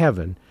into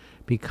heaven,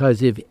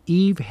 because if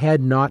Eve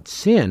had not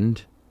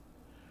sinned,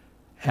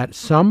 at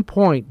some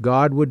point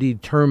God would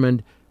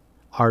determine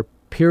our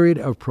period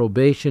of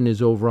probation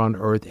is over on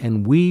earth,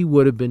 and we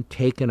would have been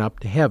taken up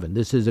to heaven.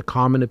 This is a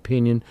common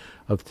opinion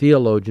of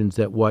theologians,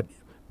 that what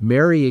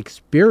Mary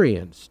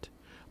experienced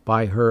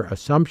by her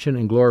assumption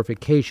and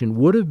glorification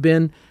would have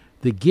been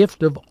the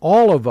gift of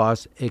all of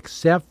us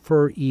except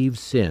for Eve's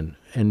sin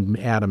and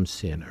Adam's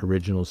sin,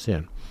 original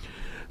sin.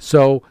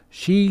 So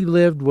she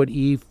lived what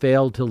Eve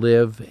failed to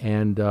live,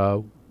 and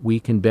we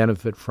can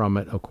benefit from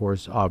it, of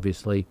course,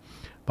 obviously,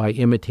 by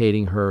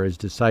imitating her as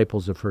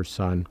disciples of her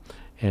Son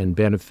and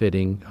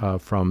benefiting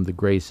from the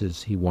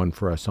graces he won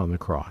for us on the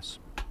cross.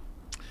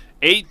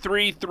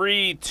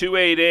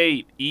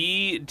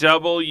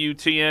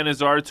 833-288-EWTN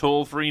is our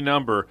toll-free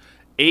number.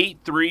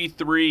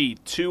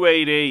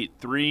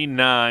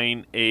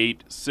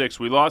 833-288-3986.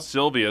 We lost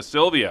Sylvia.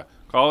 Sylvia,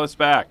 call us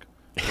back.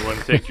 We want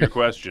to take your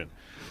question.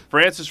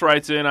 Francis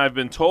writes in, I've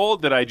been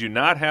told that I do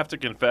not have to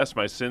confess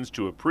my sins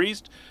to a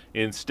priest.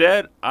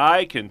 Instead,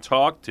 I can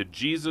talk to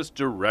Jesus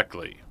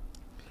directly.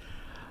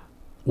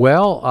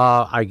 Well,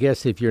 I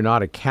guess if you're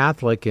not a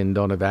Catholic and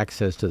don't have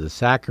access to the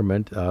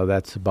sacrament,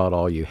 that's about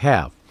all you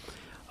have.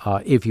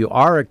 If you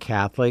are a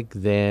Catholic,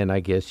 then I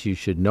guess you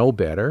should know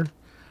better.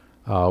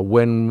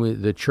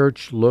 When the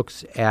Church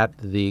looks at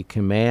the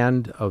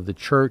command of the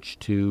Church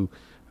to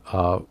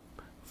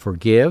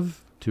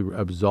forgive, to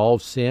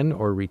absolve sin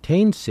or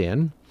retain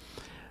sin,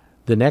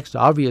 the next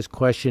obvious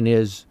question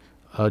is,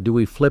 do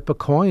we flip a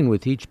coin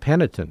with each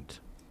penitent?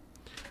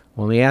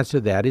 Well, the answer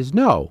to that is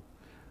no.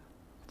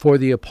 For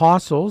the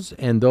apostles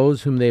and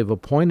those whom they've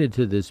appointed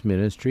to this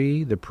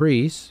ministry, the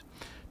priests,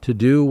 to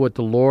do what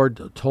the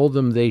Lord told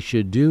them they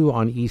should do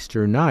on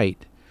Easter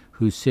night,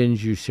 whose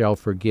sins you shall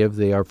forgive,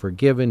 they are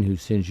forgiven,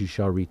 whose sins you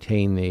shall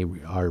retain, they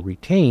are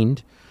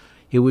retained,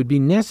 it would be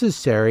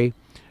necessary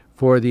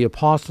for the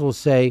apostle to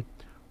say,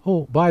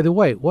 oh, by the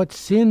way, what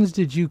sins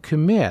did you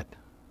commit?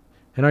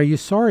 And are you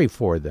sorry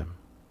for them?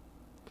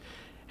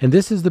 And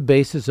this is the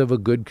basis of a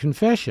good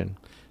confession,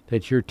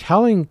 that you're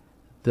telling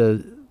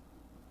the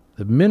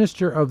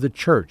minister of the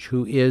church,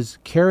 who is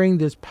carrying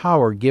this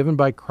power given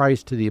by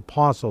Christ to the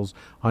apostles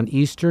on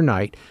Easter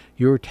night,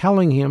 you're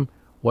telling him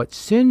what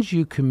sins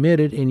you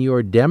committed, and you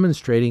are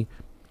demonstrating,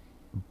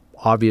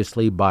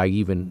 obviously by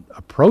even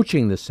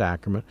approaching the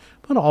sacrament,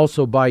 but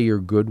also by your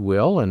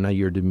goodwill and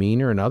your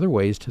demeanor and other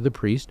ways to the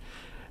priest,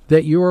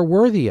 that you are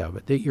worthy of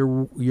it, that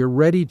you're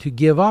ready to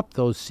give up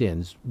those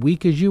sins,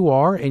 weak as you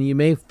are, and you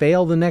may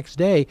fail the next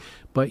day,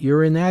 but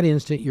you're in that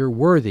instant, you're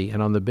worthy.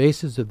 And on the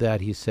basis of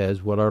that, he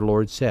says what our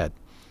Lord said,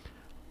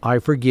 I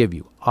forgive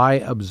you, I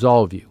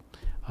absolve you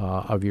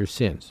of your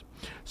sins.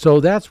 So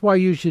that's why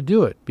you should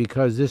do it,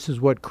 because this is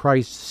what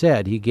Christ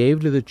said. He gave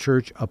to the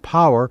church a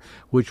power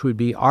which would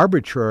be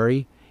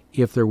arbitrary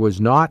if there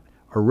was not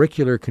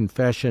auricular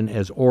confession,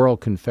 as oral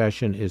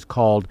confession is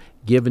called,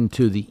 given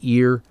to the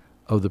ear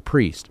of the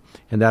priest.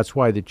 And that's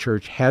why the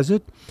church has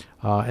it,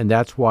 and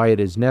that's why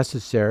it is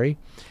necessary.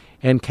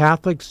 And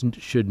Catholics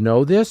should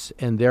know this,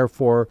 and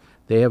therefore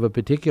they have a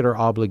particular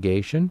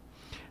obligation.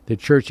 The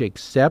church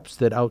accepts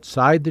that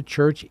outside the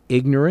church,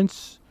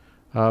 ignorance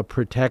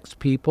protects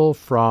people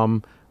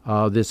from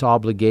this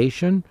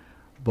obligation.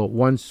 But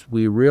once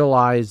we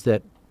realize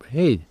that,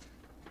 hey,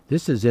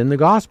 this is in the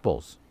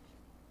Gospels,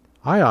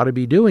 I ought to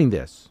be doing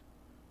this.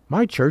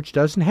 My church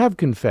doesn't have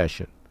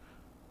confession,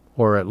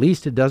 or at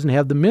least it doesn't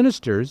have the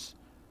ministers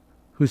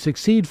who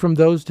succeed from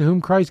those to whom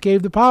Christ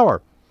gave the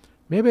power.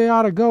 Maybe I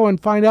ought to go and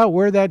find out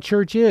where that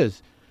church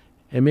is,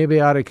 and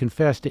maybe I ought to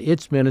confess to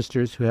its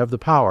ministers who have the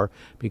power,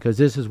 because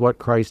this is what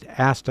Christ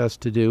asked us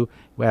to do,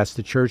 asked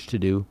the church to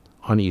do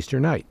on Easter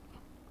night.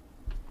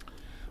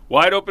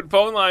 Wide open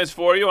phone lines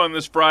for you on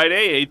this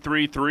Friday.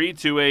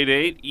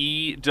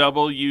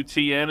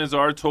 833-288-EWTN is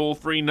our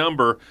toll-free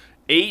number.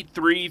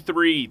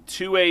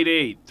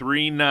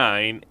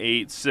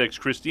 833-288-3986.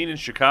 Christine in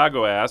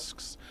Chicago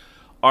asks,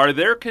 are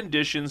there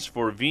conditions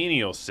for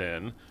venial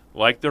sin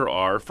like there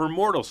are for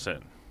mortal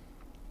sin?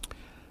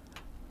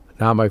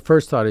 Now, my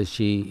first thought is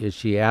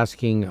she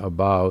asking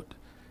about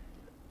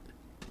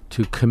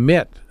to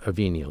commit a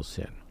venial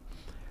sin?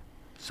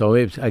 So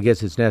I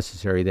guess it's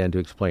necessary then to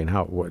explain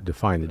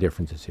define the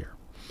differences here.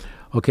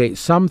 Okay,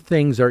 some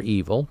things are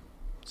evil.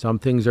 Some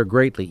things are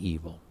greatly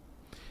evil.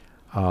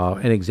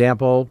 An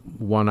example,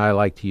 one I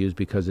like to use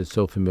because it's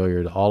so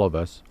familiar to all of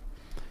us,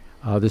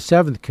 the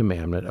seventh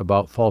commandment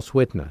about false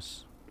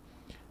witness.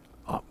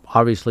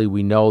 Obviously,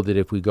 we know that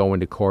if we go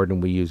into court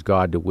and we use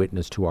God to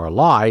witness to our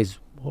lies,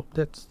 well,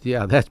 that's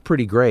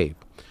pretty grave.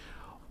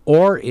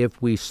 Or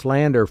if we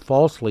slander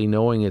falsely,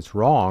 knowing it's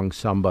wrong,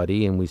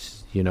 somebody, and we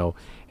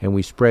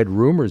spread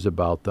rumors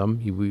about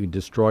them, we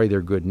destroy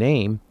their good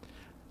name,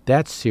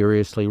 that's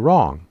seriously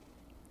wrong.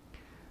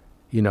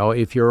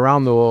 If you're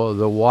around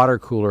the water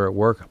cooler at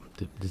work,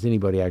 does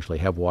anybody actually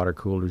have water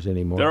coolers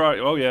anymore? There are.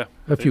 Oh yeah,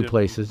 a few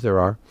places there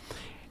are,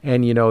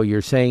 and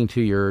you're saying to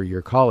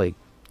your colleague,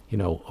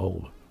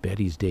 oh,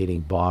 Betty's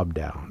dating Bob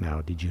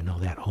now. Did you know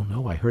that? Oh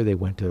no, I heard they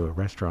went to a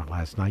restaurant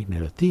last night and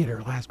at a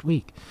theater last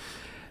week.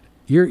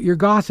 You're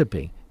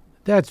gossiping.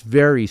 That's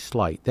very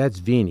slight. That's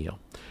venial.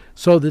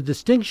 So the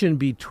distinction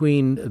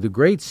between the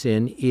great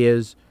sin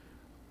is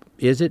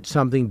it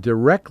something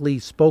directly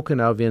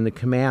spoken of in the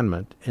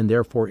commandment and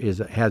therefore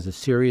has a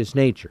serious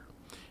nature?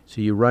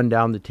 So you run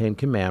down the 10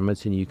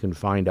 Commandments and you can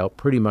find out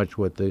pretty much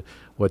what the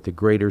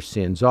greater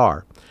sins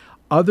are.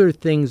 Other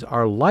things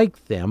are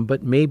like them,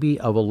 but maybe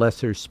of a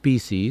lesser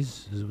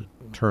species, is a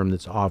term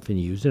that's often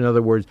used. In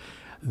other words,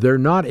 they're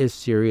not as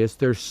serious.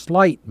 They're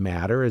slight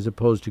matter as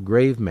opposed to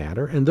grave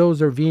matter, and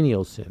those are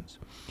venial sins.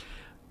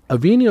 A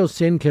venial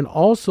sin can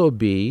also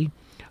be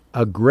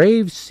a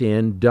grave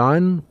sin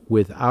done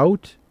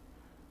without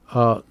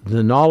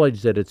the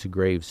knowledge that it's a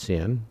grave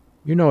sin.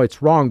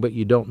 It's wrong, but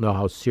you don't know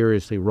how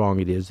seriously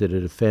wrong it is, that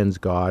it offends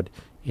God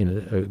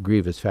in a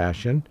grievous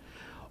fashion.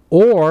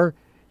 Or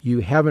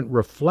you haven't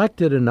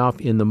reflected enough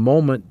in the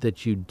moment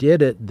that you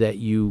did it that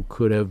you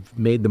could have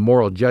made the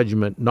moral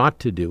judgment not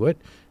to do it.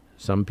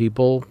 Some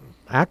people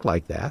act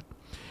like that.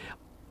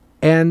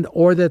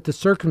 Or that the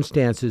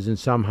circumstances and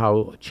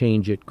somehow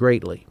change it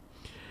greatly.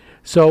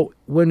 So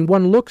when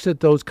one looks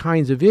at those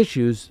kinds of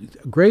issues,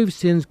 grave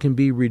sins can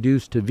be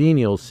reduced to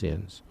venial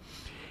sins.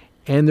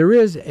 And there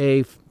is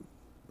a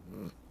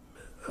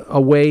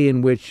way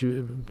in which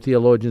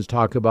theologians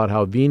talk about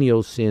how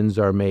venial sins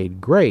are made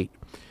great.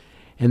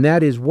 And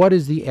that is, what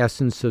is the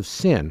essence of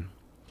sin?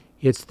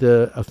 It's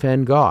to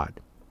offend God.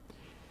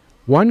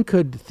 One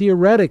could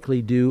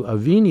theoretically do a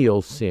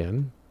venial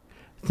sin,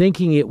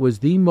 thinking it was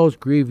the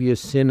most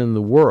grievous sin in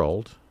the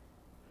world,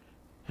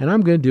 and I'm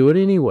going to do it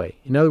anyway.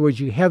 In other words,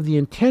 you have the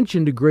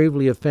intention to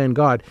gravely offend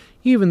God,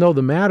 even though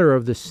the matter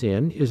of the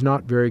sin is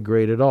not very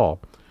great at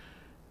all.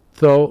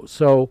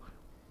 So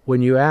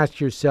when you ask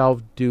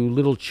yourself, do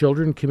little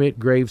children commit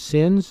grave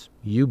sins?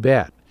 You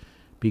bet,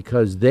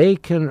 because they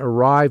can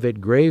arrive at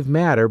grave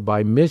matter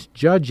by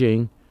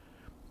misjudging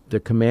the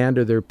command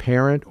of their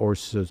parent or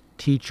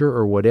teacher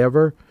or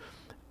whatever,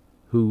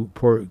 who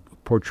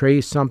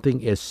portrays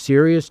something as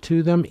serious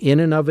to them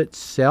in and of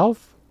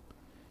itself.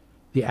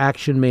 The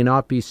action may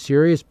not be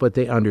serious, but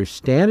they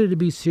understand it to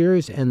be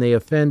serious, and they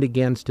offend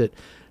against it,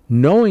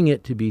 knowing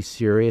it to be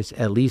serious,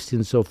 at least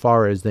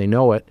insofar as they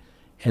know it,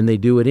 and they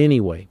do it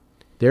anyway.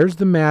 There's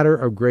the matter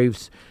of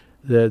graves.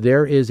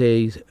 There is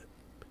a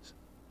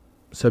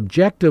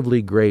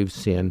subjectively grave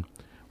sin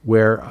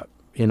where,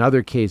 in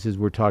other cases,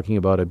 we're talking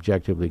about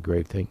objectively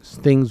grave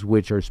things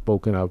which are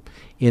spoken of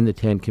in the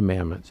 10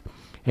 Commandments.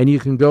 And you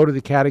can go to the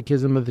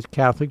Catechism of the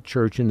Catholic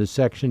Church in the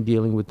section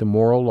dealing with the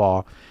moral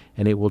law,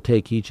 and it will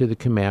take each of the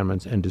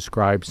commandments and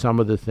describe some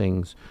of the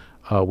things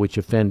which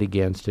offend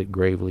against it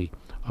gravely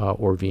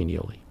or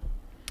venially.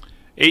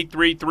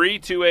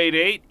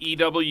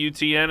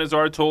 833-288-EWTN is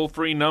our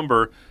toll-free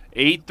number,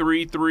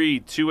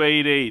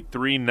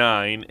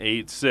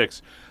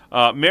 833-288-3986.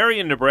 Mary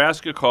in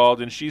Nebraska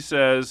called, and she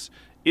says,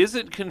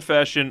 isn't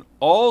confession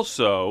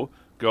also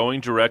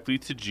going directly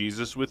to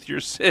Jesus with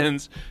your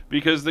sins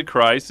because the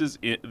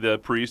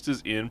priest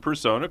is in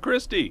persona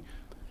Christi?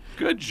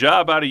 Good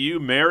job out of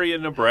you, Mary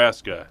in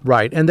Nebraska.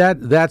 Right, and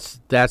that's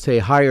a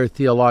higher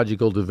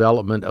theological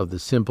development of the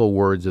simple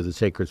words of the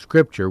sacred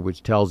scripture,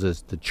 which tells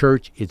us the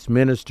church, its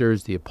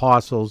ministers, the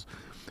apostles,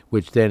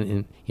 which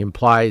then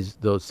implies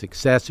those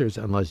successors,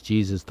 unless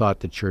Jesus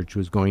thought the church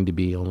was going to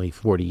be only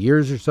 40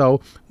 years or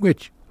so,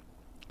 which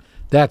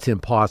that's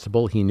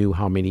impossible. He knew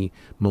how many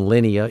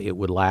millennia it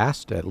would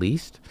last, at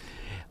least.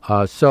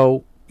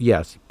 So,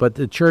 yes, but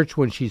the church,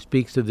 when she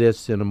speaks of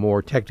this in a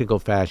more technical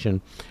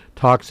fashion,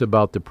 talks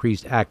about the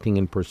priest acting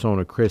in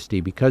persona Christi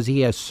because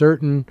he has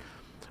certain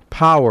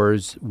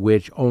powers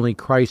which only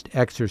Christ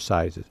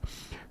exercises.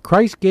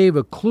 Christ gave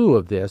a clue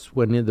of this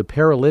when the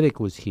paralytic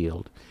was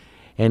healed,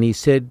 and he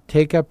said,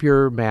 take up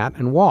your mat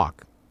and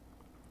walk.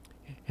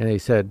 And they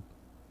said,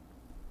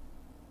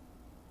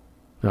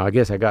 no, I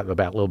guess I got a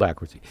little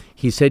backwards.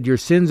 He said, your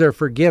sins are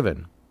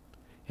forgiven.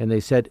 And they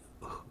said,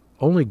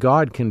 only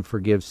God can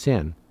forgive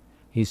sin.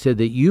 He said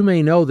that you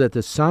may know that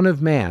the Son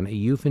of Man, a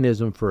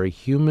euphemism for a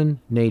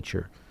human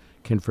nature,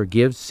 can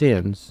forgive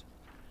sins.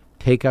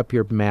 take up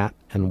your mat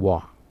and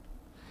walk.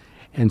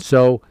 And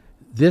so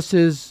this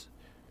is,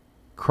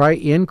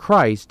 in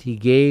Christ, he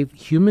gave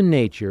human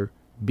nature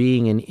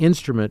being an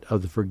instrument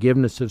of the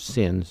forgiveness of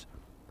sins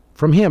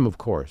from him, of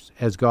course,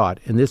 as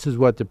God. And this is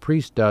what the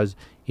priest does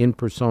in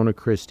persona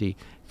Christi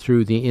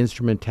through the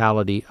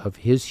instrumentality of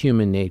his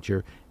human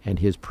nature and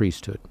his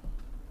priesthood.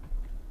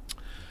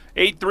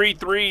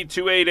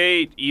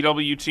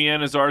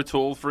 833-288-EWTN is our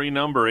toll-free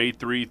number,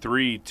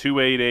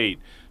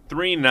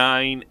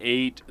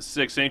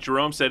 833-288-3986. St.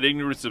 Jerome said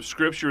ignorance of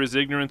Scripture is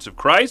ignorance of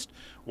Christ.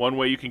 One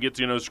way you can get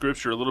to know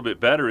Scripture a little bit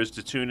better is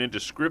to tune into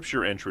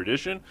Scripture and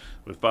Tradition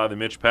with Father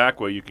Mitch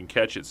Pacwa. You can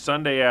catch it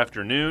Sunday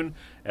afternoon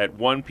at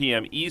 1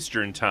 p.m.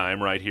 Eastern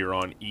Time right here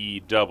on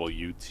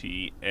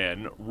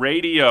EWTN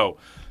Radio.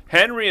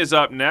 Henry is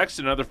up next,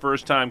 another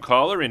first-time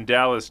caller in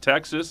Dallas,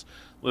 Texas,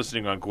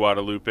 listening on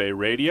Guadalupe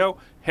Radio.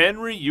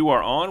 Henry, you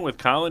are on with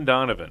Colin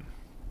Donovan.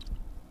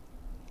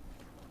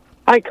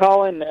 Hi,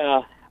 Colin.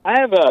 I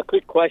have a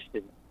quick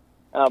question.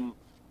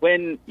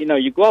 When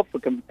you go up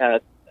for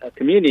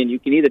communion, you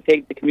can either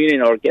take the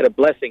communion or get a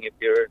blessing if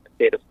you're in a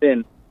state of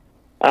sin.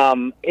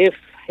 If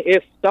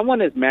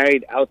someone is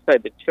married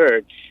outside the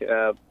church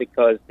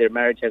because their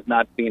marriage has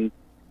not been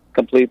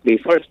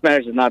first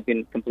marriage has not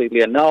been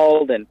completely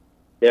annulled, and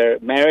they're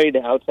married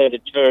outside the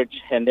church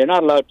and they're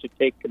not allowed to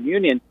take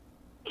communion,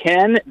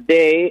 can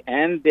they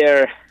and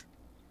their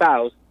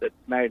spouse that's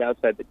married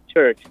outside the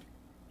church,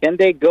 can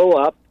they go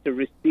up to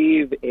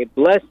receive a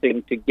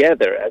blessing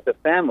together as a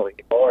family,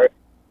 or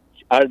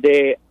should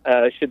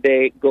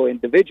they go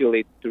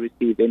individually to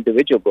receive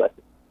individual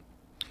blessings?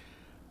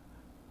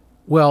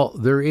 Well,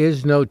 there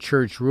is no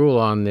church rule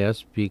on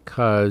this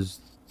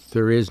because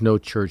there is no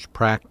church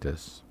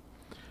practice.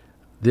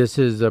 This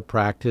is a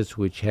practice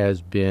which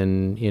has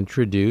been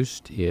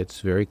introduced.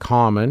 It's very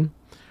common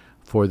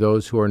for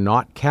those who are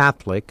not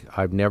Catholic.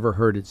 I've never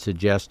heard it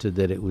suggested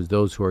that it was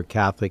those who are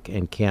Catholic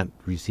and can't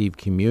receive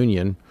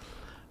communion.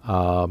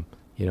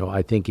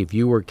 I think if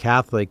you were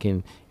Catholic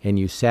and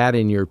you sat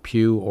in your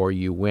pew or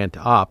you went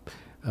up,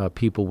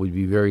 people would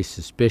be very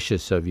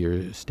suspicious of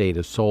your state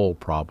of soul,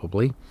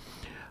 probably.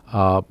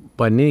 But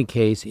in any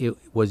case, it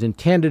was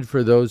intended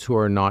for those who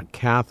are not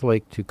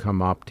Catholic to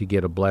come up to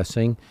get a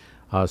blessing.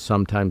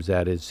 Sometimes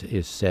that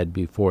is said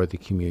before the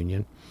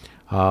communion.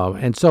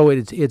 And so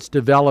it's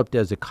developed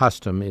as a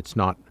custom. It's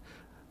not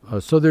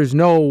so there's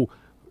no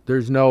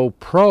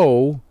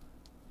pro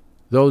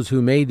those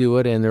who may do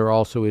it, and there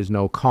also is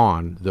no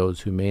con those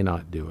who may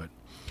not do it.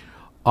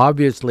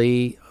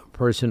 Obviously, a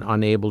person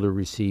unable to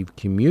receive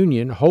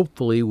communion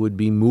hopefully would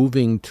be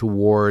moving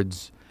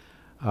towards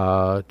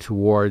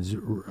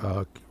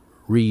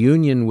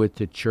reunion with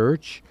the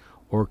church,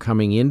 or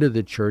coming into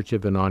the church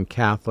if a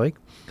non-Catholic,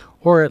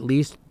 or at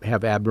least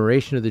have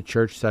admiration of the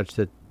church such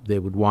that they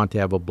would want to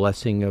have a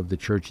blessing of the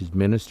church's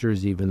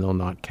ministers, even though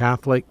not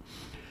Catholic,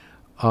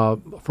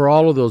 for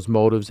all of those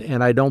motives.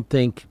 And I don't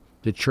think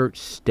the church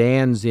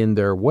stands in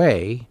their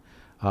way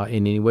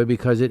in any way,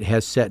 because it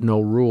has set no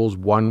rules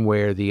one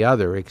way or the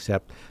other,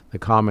 except the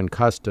common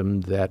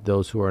custom that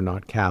those who are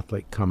not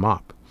Catholic come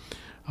up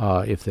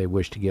if they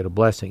wish to get a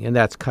blessing. And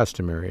that's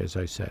customary, as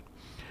I said.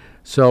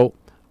 So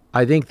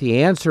I think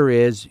the answer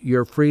is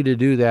you're free to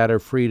do that or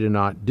free to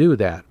not do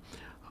that.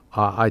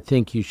 I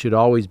think you should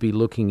always be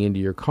looking into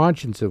your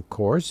conscience, of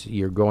course.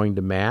 You're going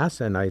to Mass,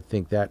 and I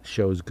think that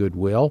shows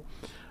goodwill.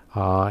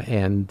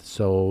 And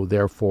so,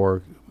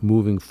 therefore,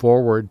 moving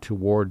forward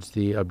towards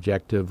the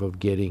objective of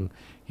getting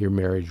your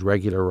marriage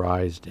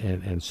regularized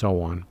and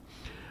so on.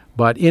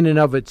 But in and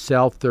of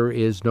itself, there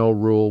is no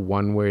rule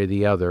one way or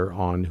the other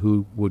on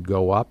who would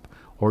go up,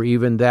 or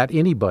even that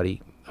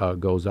anybody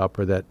goes up,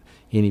 or that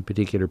any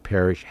particular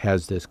parish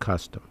has this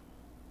custom.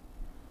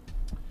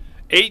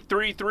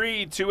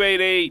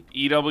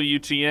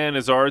 833-288-EWTN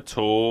is our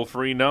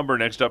toll-free number.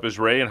 Next up is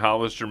Ray in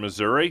Hollister,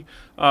 Missouri.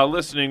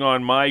 Listening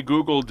on my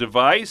Google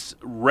device.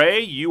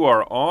 Ray, you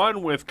are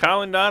on with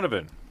Colin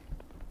Donovan.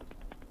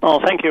 Oh,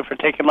 thank you for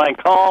taking my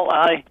call.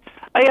 I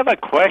have a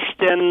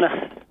question.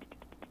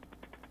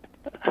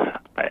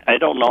 I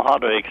don't know how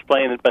to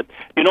explain it, but,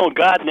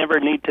 God never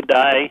need to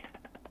die,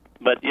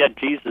 but yet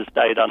Jesus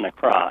died on the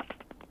cross.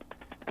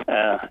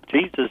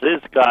 Jesus is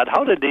God.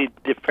 How did he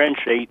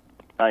differentiate,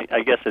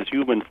 I guess, his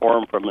human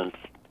form from his...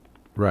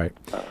 Right.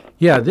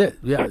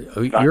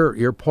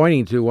 You're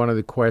pointing to one of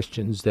the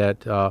questions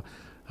that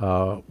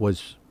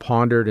was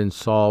pondered and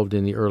solved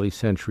in the early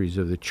centuries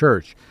of the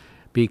church,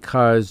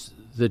 because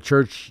the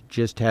church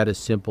just had a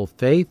simple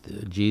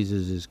faith.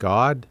 Jesus is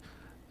God.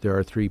 There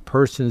are three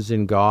persons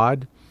in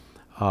God.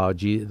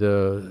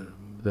 The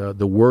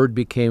Word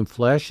became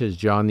flesh, as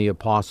John the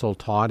Apostle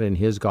taught in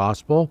his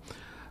gospel.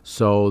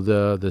 So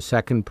the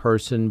second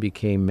person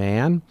became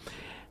man.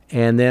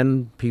 And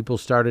then people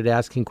started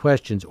asking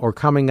questions or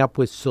coming up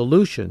with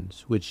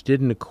solutions which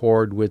didn't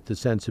accord with the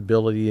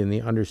sensibility and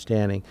the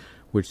understanding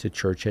which the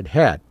church had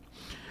had.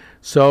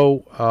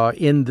 So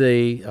in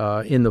the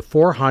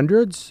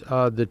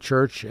 400s, the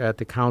church at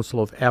the Council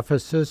of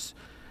Ephesus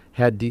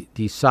had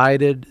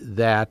decided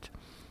that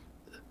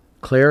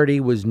Clarity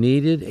was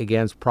needed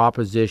against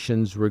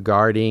propositions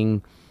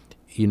regarding,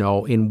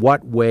 in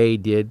what way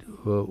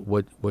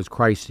was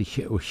Christ a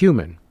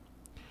human?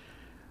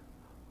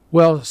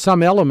 Well,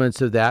 some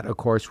elements of that, of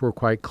course, were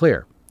quite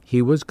clear.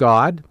 He was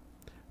God,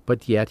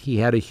 but yet he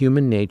had a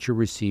human nature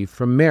received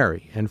from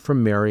Mary, and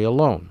from Mary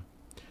alone.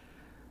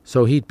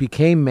 So he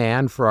became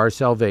man for our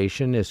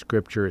salvation, as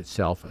Scripture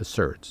itself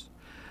asserts.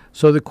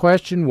 So the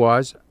question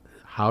was,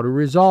 how to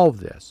resolve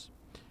this?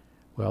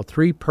 Well,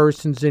 3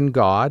 persons in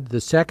God.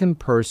 The second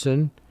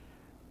person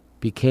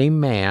became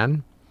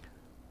man,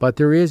 but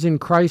there is in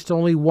Christ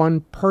only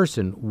one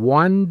person,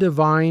 one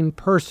divine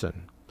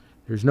person.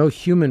 There's no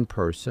human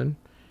person,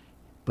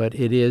 but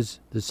it is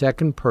the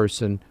second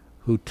person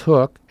who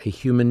took a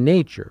human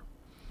nature.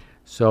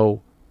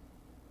 So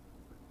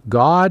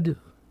God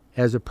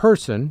as a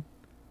person,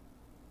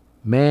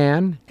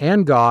 man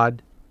and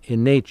God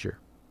in nature.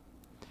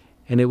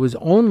 And it was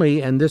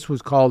only, and this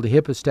was called the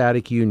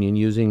hypostatic union,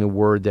 using a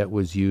word that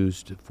was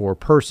used for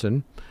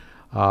person,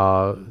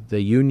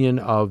 the union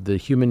of the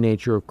human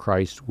nature of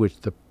Christ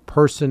with the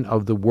person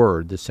of the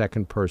Word, the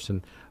second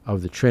person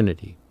of the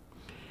Trinity.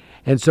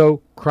 And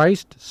so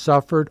Christ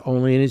suffered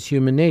only in his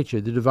human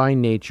nature. The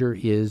divine nature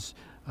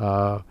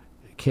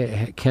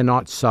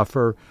cannot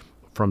suffer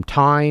from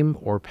time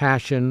or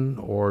passion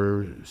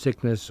or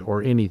sickness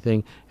or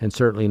anything, and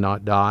certainly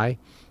not die.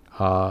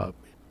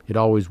 It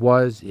always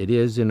was, it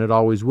is, and it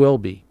always will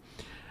be.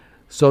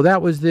 So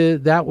that was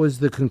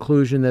the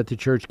conclusion that the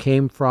church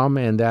came from,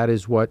 and that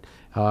is what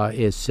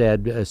is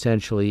said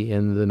essentially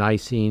in the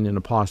Nicene and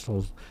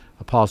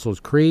Apostles'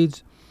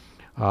 creeds,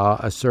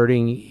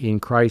 asserting in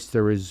Christ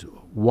there is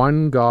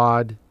one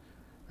God,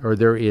 or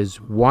there is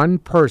one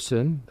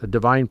person, a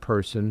divine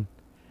person,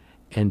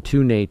 and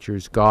 2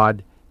 natures,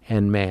 God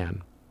and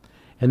man.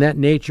 And that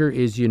nature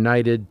is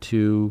united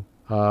to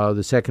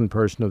the second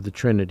person of the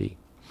Trinity.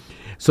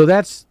 So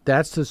that's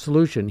the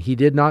solution. He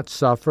did not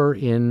suffer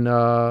in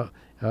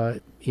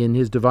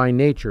his divine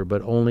nature,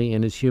 but only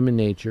in his human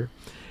nature.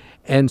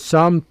 And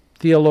some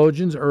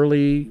theologians,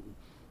 early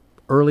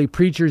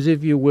preachers,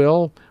 if you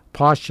will,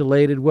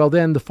 postulated, well,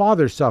 then the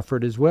Father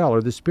suffered as well,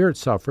 or the Spirit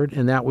suffered,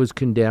 and that was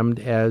condemned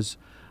as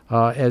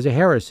a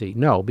heresy.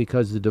 No,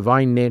 because the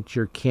divine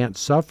nature can't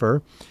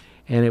suffer,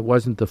 and it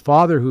wasn't the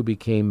Father who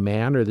became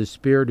man or the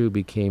Spirit who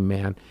became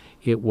man.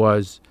 It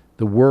was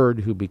the Word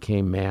who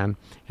became man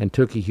and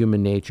took a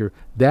human nature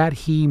that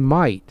he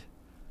might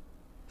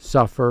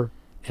suffer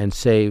and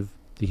save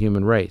the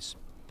human race.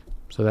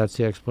 So that's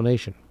the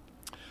explanation.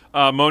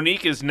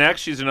 Monique is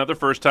next. She's another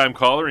first-time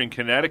caller in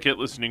Connecticut,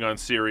 listening on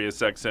Sirius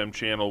XM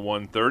Channel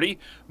 130.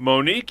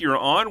 Monique, you're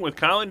on with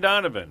Colin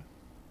Donovan.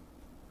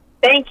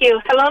 Thank you.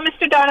 Hello,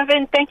 Mr.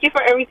 Donovan. Thank you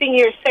for everything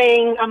you're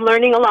saying. I'm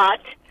learning a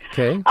lot.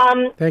 Okay.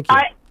 Thank you.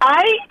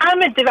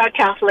 I'm a devout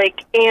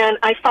Catholic, and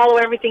I follow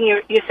everything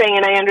you're saying,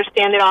 and I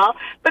understand it all.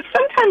 But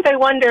sometimes I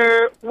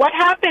wonder what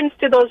happens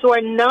to those who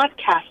are not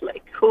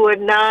Catholic, who are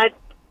not,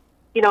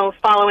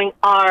 following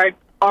our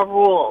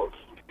rules.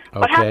 Okay.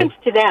 What happens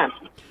to them?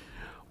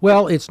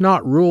 Well, it's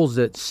not rules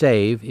that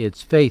save,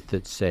 it's faith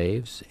that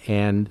saves.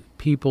 And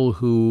people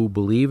who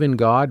believe in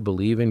God,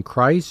 believe in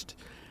Christ,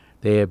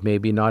 they have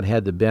maybe not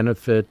had the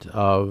benefit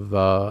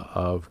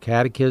of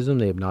catechism,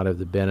 they have not had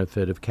the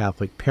benefit of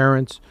Catholic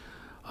parents.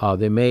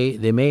 They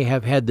may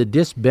have had the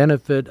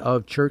disbenefit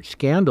of church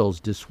scandals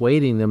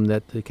dissuading them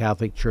that the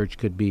Catholic Church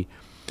could be.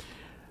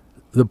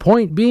 The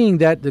point being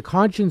that the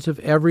conscience of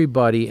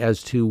everybody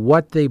as to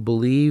what they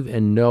believe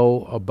and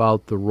know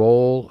about the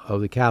role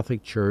of the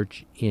Catholic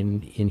Church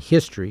in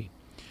history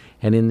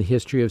and in the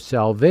history of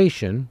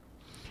salvation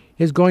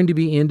is going to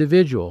be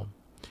individual.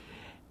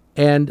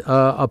 And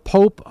a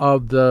pope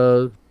of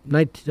the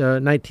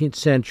 19th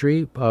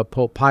century,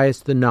 Pope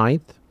Pius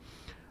IX,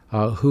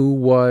 who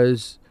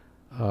was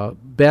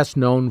best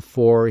known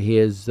for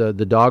his the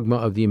dogma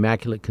of the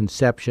Immaculate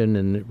Conception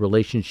and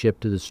relationship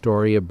to the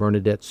story of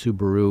Bernadette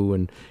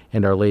Soubirous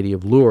and Our Lady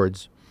of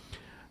Lourdes,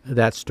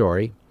 that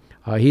story.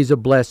 He's a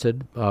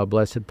blessed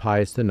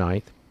Pius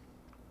IX.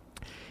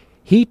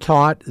 He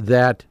taught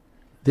that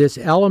this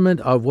element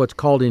of what's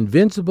called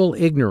invincible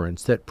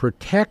ignorance that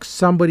protects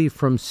somebody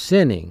from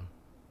sinning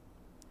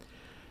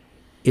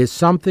is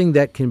something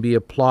that can be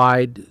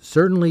applied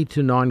certainly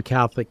to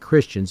non-Catholic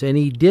Christians, and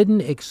he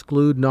didn't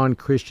exclude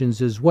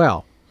non-Christians as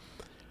well.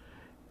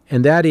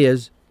 And that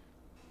is,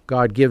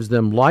 God gives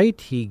them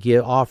light, he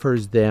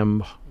offers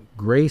them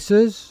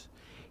graces,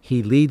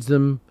 he leads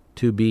them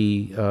to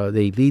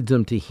they lead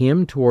them to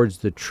him towards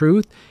the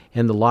truth,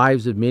 and the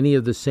lives of many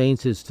of the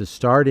saints is to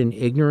start in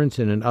ignorance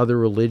and in other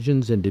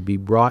religions and to be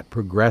brought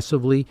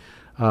progressively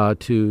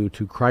to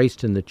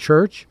Christ and the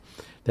church.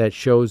 That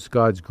shows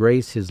God's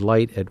grace, his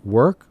light at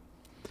work.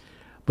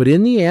 But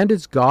in the end,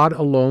 it's God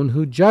alone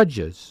who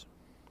judges.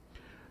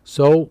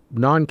 So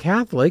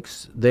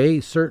non-Catholics, they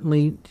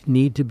certainly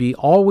need to be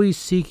always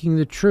seeking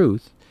the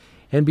truth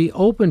and be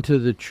open to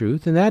the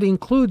truth, and that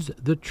includes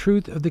the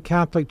truth of the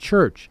Catholic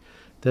Church,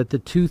 that the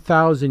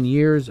 2,000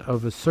 years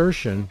of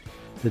assertion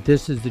that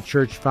this is the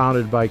church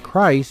founded by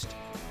Christ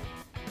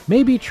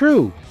may be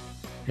true.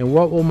 And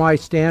what will my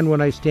stand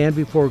when I stand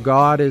before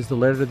God, as the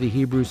letter of the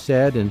Hebrews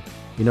said, and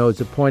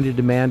it's appointed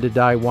to man to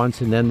die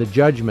once and then the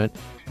judgment.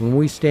 When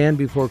we stand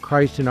before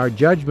Christ in our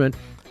judgment,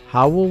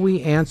 how will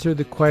we answer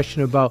the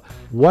question about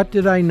what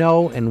did I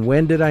know and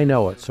when did I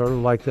know it? Sort of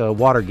like the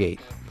Watergate.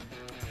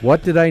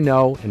 What did I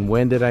know and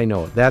when did I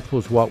know it? That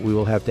was what we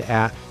will have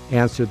to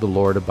answer the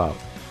Lord about.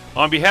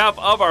 On behalf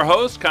of our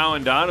host,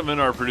 Colin Donovan,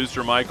 our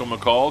producer, Michael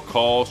McCall,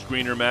 call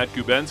screener, Matt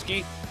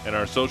Kubensky, and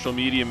our social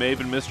media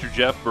maven, Mr.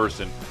 Jeff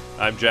Burson,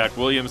 I'm Jack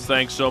Williams.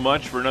 Thanks so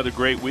much for another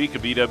great week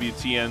of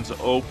EWTN's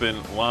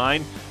Open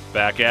Line.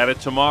 Back at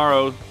it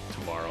tomorrow.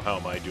 How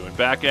am I doing?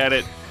 Back at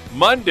it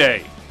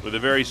Monday with a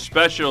very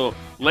special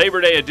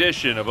Labor Day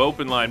edition of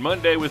Open Line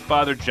Monday with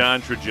Father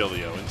John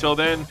Trigilio. Until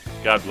then,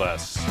 God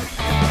bless.